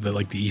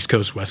the East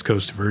Coast, West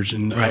Coast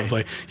version of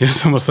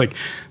it's almost like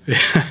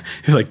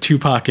like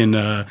Tupac and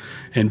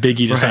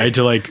Biggie decided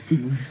to like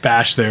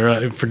bash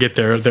forget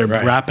their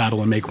rap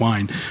battle and make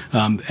wine.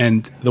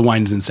 And the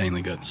wine is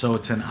insanely good. So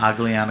it's an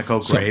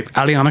Aglianico grape. So,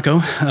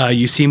 Aglianico,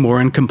 you see more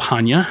in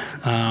Campania,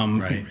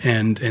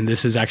 and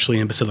this is actually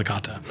in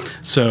Basilicata.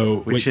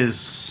 So which is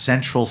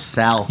central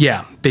south.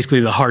 Yeah,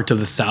 basically the heart of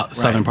the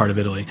southern part of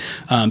Italy.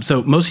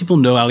 So most people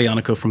know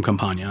Aglianico from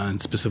Campania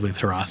and specifically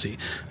Terrassi.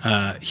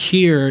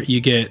 Here you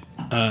get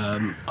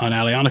on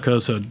Aglianico,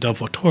 so del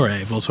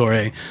Voltore,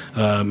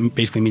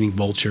 basically meaning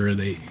vulture.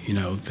 They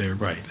they're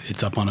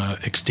it's up on a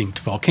extinct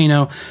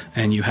volcano,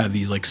 and you have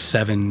these like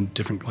 7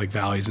 different like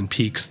valleys and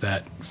peaks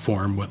that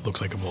form what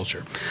looks like a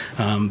vulture.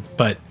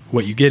 But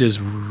what you get is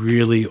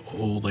really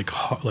old, like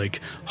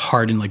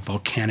hardened, like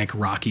volcanic,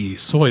 rocky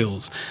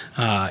soils,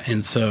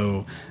 and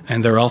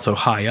they're also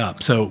high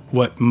up. So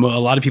what a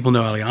lot of people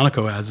know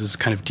Aglianico as is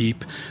kind of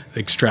deep,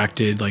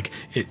 extracted. Like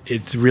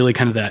it's really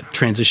kind of that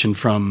transition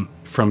from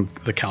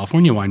the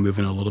California wine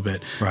movement a little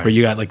bit, where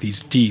you got like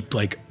these deep,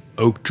 like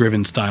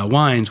oak-driven style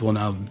wines. Well,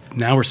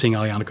 now we're seeing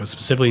Aglianico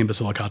specifically in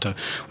Basilicata,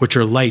 which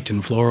are light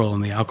and floral,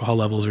 and the alcohol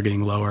levels are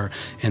getting lower,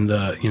 and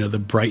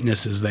the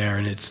brightness is there,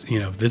 and it's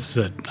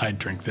I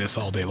drink this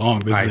all day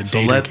long. This is a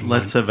day drinking wine.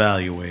 Let's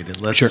evaluate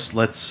it. Let's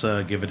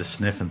give it a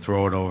sniff and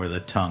throw it over the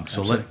tongue.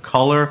 So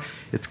color,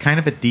 it's kind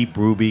of a deep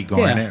ruby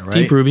garnet, right?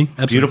 Deep ruby,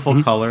 absolutely.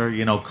 Beautiful color,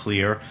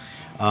 clear.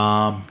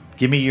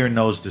 Give me your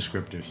nose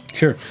descriptors.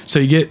 Sure. So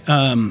you get,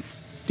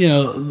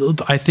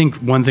 I think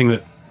one thing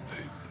that,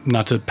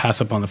 not to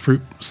pass up on the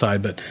fruit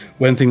side, but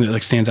one thing that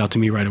like stands out to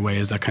me right away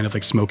is that kind of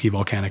like smoky,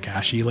 volcanic,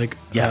 ashy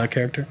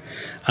character.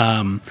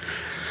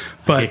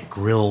 But get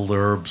grilled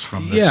herbs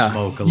from the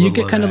smoke. You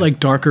get kind of like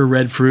darker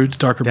red fruits,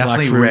 darker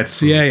definitely black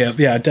fruits. Red fruits.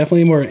 Yeah,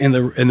 definitely more in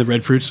the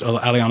red fruits.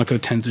 Aglianico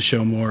tends to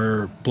show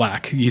more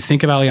black. You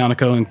think of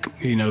Aglianico,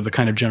 and the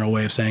kind of general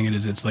way of saying it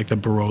is it's like the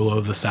Barolo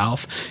of the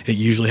South. It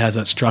usually has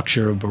that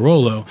structure of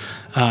Barolo.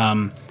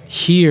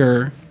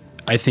 Here,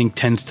 I think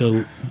tends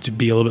to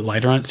be a little bit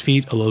lighter on its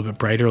feet, a little bit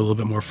brighter, a little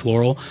bit more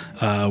floral.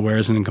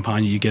 Whereas in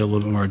Campagna, you get a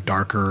little bit more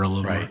darker, a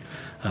little more.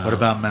 What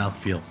about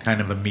mouthfeel?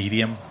 Kind of a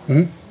medium?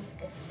 Mm-hmm.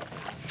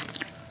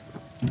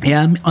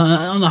 Yeah,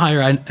 on the higher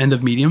end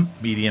of medium.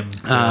 Medium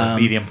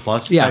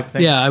plus type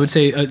thing? Yeah, I would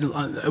say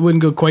I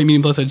wouldn't go quite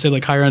medium plus. I'd say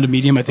like higher end of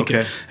medium. I think,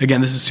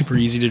 again, this is super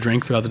easy to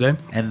drink throughout the day.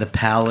 And the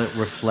palate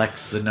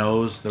reflects the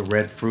nose, the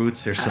red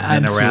fruits. There's some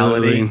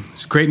Absolutely. minerality.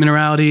 It's great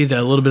minerality.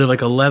 A little bit of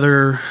like a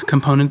leather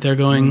component there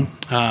going.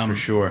 For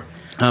sure.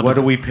 What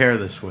do we pair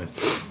this with?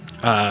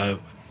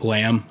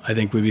 Lamb, I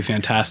think, would be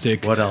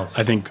fantastic. What else?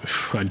 I think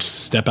I'd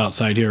step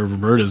outside here at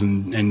Roberta's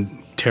and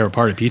tear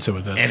apart a pizza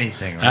with this.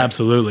 Anything, right?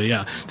 Absolutely,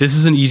 yeah. This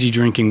is an easy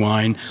drinking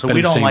wine. So but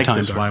we at the don't same like time,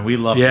 this wine. We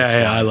love this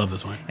wine. Yeah, I love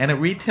this wine. And it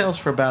retails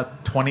for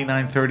about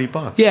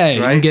 $29-$30. Yeah, right? You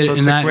can get so it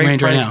in that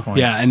range right now. Point.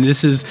 Yeah, and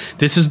this is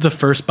the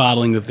first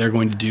bottling that they're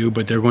going to do,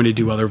 but they're going to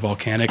do other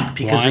volcanic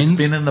because wines. It's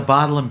been in the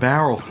bottle and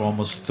barrel for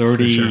almost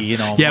 30,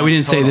 Yeah, we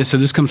didn't say this. So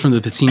this comes from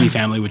the Pizzini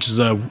family, which is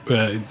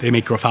they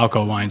make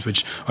Grofalco wines,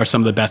 which are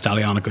some of the best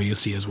Aglianico you'll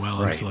see as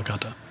well in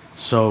Basilicata.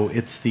 So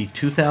it's the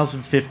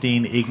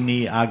 2015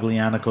 Igni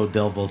Aglianico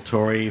del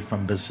Voltore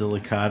from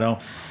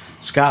Basilicata.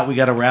 Scott, we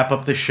got to wrap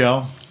up the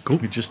show. Cool.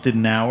 We just did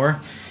an hour.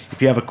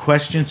 If you have a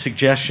question,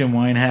 suggestion,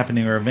 wine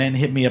happening, or event,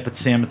 hit me up at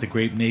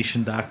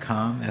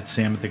samatthegrapenation.com. That's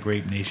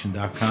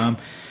samatthegrapenation.com.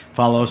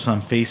 Follow us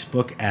on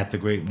Facebook at The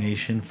Grape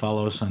Nation.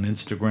 Follow us on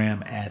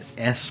Instagram at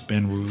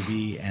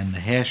SBenRuby and the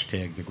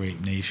hashtag The Grape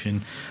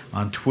Nation.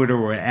 On Twitter,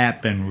 we're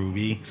at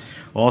BenRuby.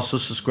 Also,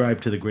 subscribe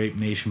to the Grape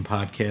Nation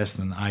podcast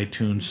on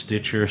iTunes,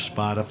 Stitcher,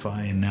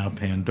 Spotify, and now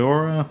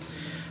Pandora.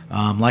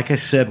 Like I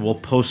said, we'll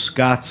post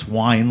Scott's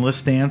wine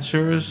list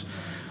answers.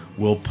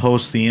 We'll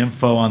post the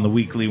info on the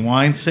weekly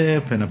wine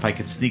sip, and if I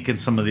could sneak in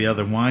some of the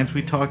other wines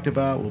we talked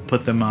about, we'll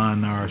put them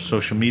on our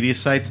social media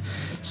sites.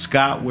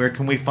 Scott, where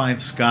can we find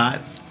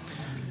Scott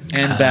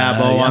and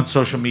Babbo on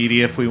social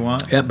media if we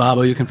want? Yeah,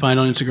 Babbo you can find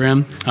on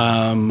Instagram.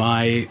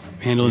 My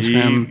handle on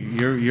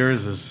Instagram.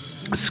 Yours is...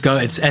 It's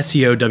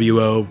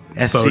SCOWO.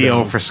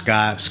 SCO for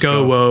Scott.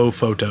 SCOWO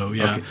photo,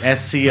 yeah. Okay.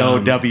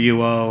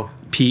 SCOWO.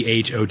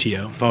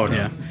 PHOTO. Photo.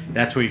 Yeah.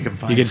 That's where you can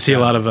find You get to see a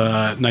lot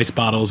of nice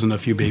bottles and a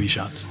few baby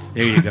shots.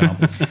 There you go.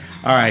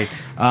 All right.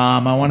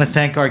 I want to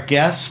thank our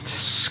guest,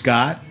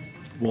 Scott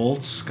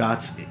Woltz.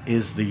 Scott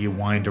is the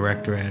wine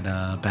director at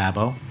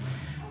Babbo,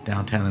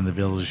 downtown in the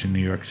Village in New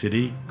York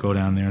City. Go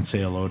down there and say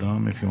hello to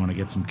him if you want to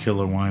get some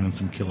killer wine and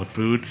some killer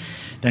food.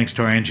 Thanks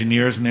to our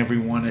engineers and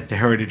everyone at the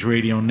Heritage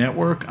Radio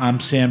Network. I'm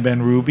Sam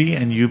Ben-Ruby,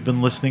 and you've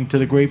been listening to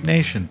The Grape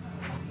Nation.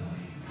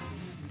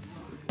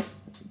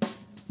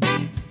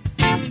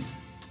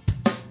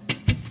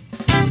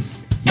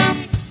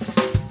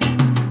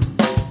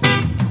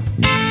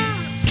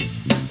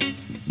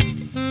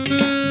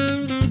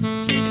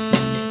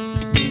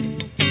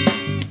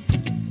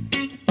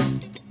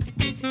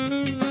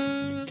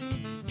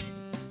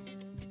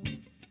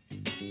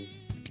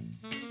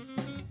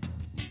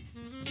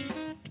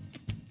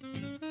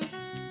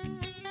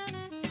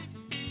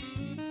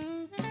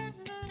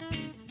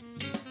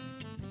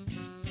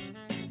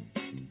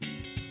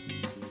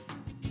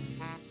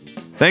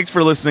 Thanks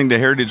for listening to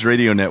Heritage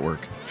Radio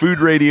Network,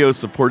 food radio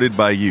supported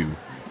by you.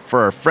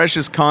 For our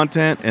freshest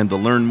content and to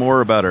learn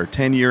more about our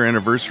 10-year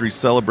anniversary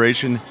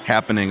celebration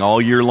happening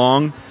all year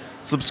long,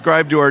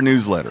 subscribe to our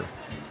newsletter.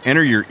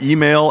 Enter your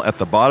email at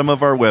the bottom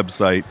of our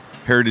website,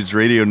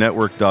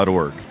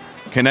 heritageradionetwork.org.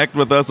 Connect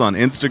with us on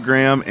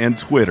Instagram and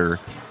Twitter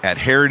at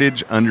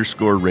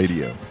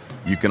heritage_radio.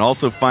 You can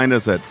also find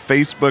us at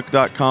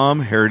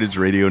facebook.com, Heritage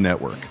Radio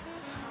Network.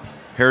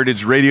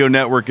 Heritage Radio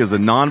Network is a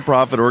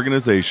nonprofit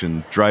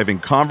organization driving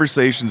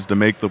conversations to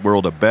make the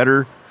world a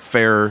better,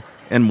 fairer,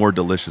 and more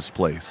delicious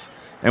place.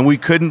 And we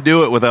couldn't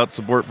do it without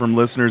support from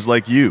listeners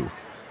like you.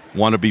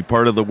 Want to be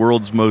part of the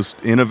world's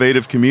most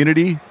innovative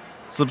community?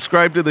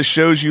 Subscribe to the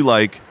shows you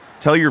like,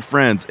 tell your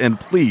friends, and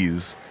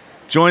please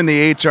join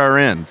the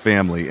HRN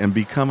family and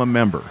become a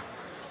member.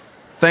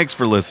 Thanks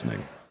for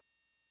listening.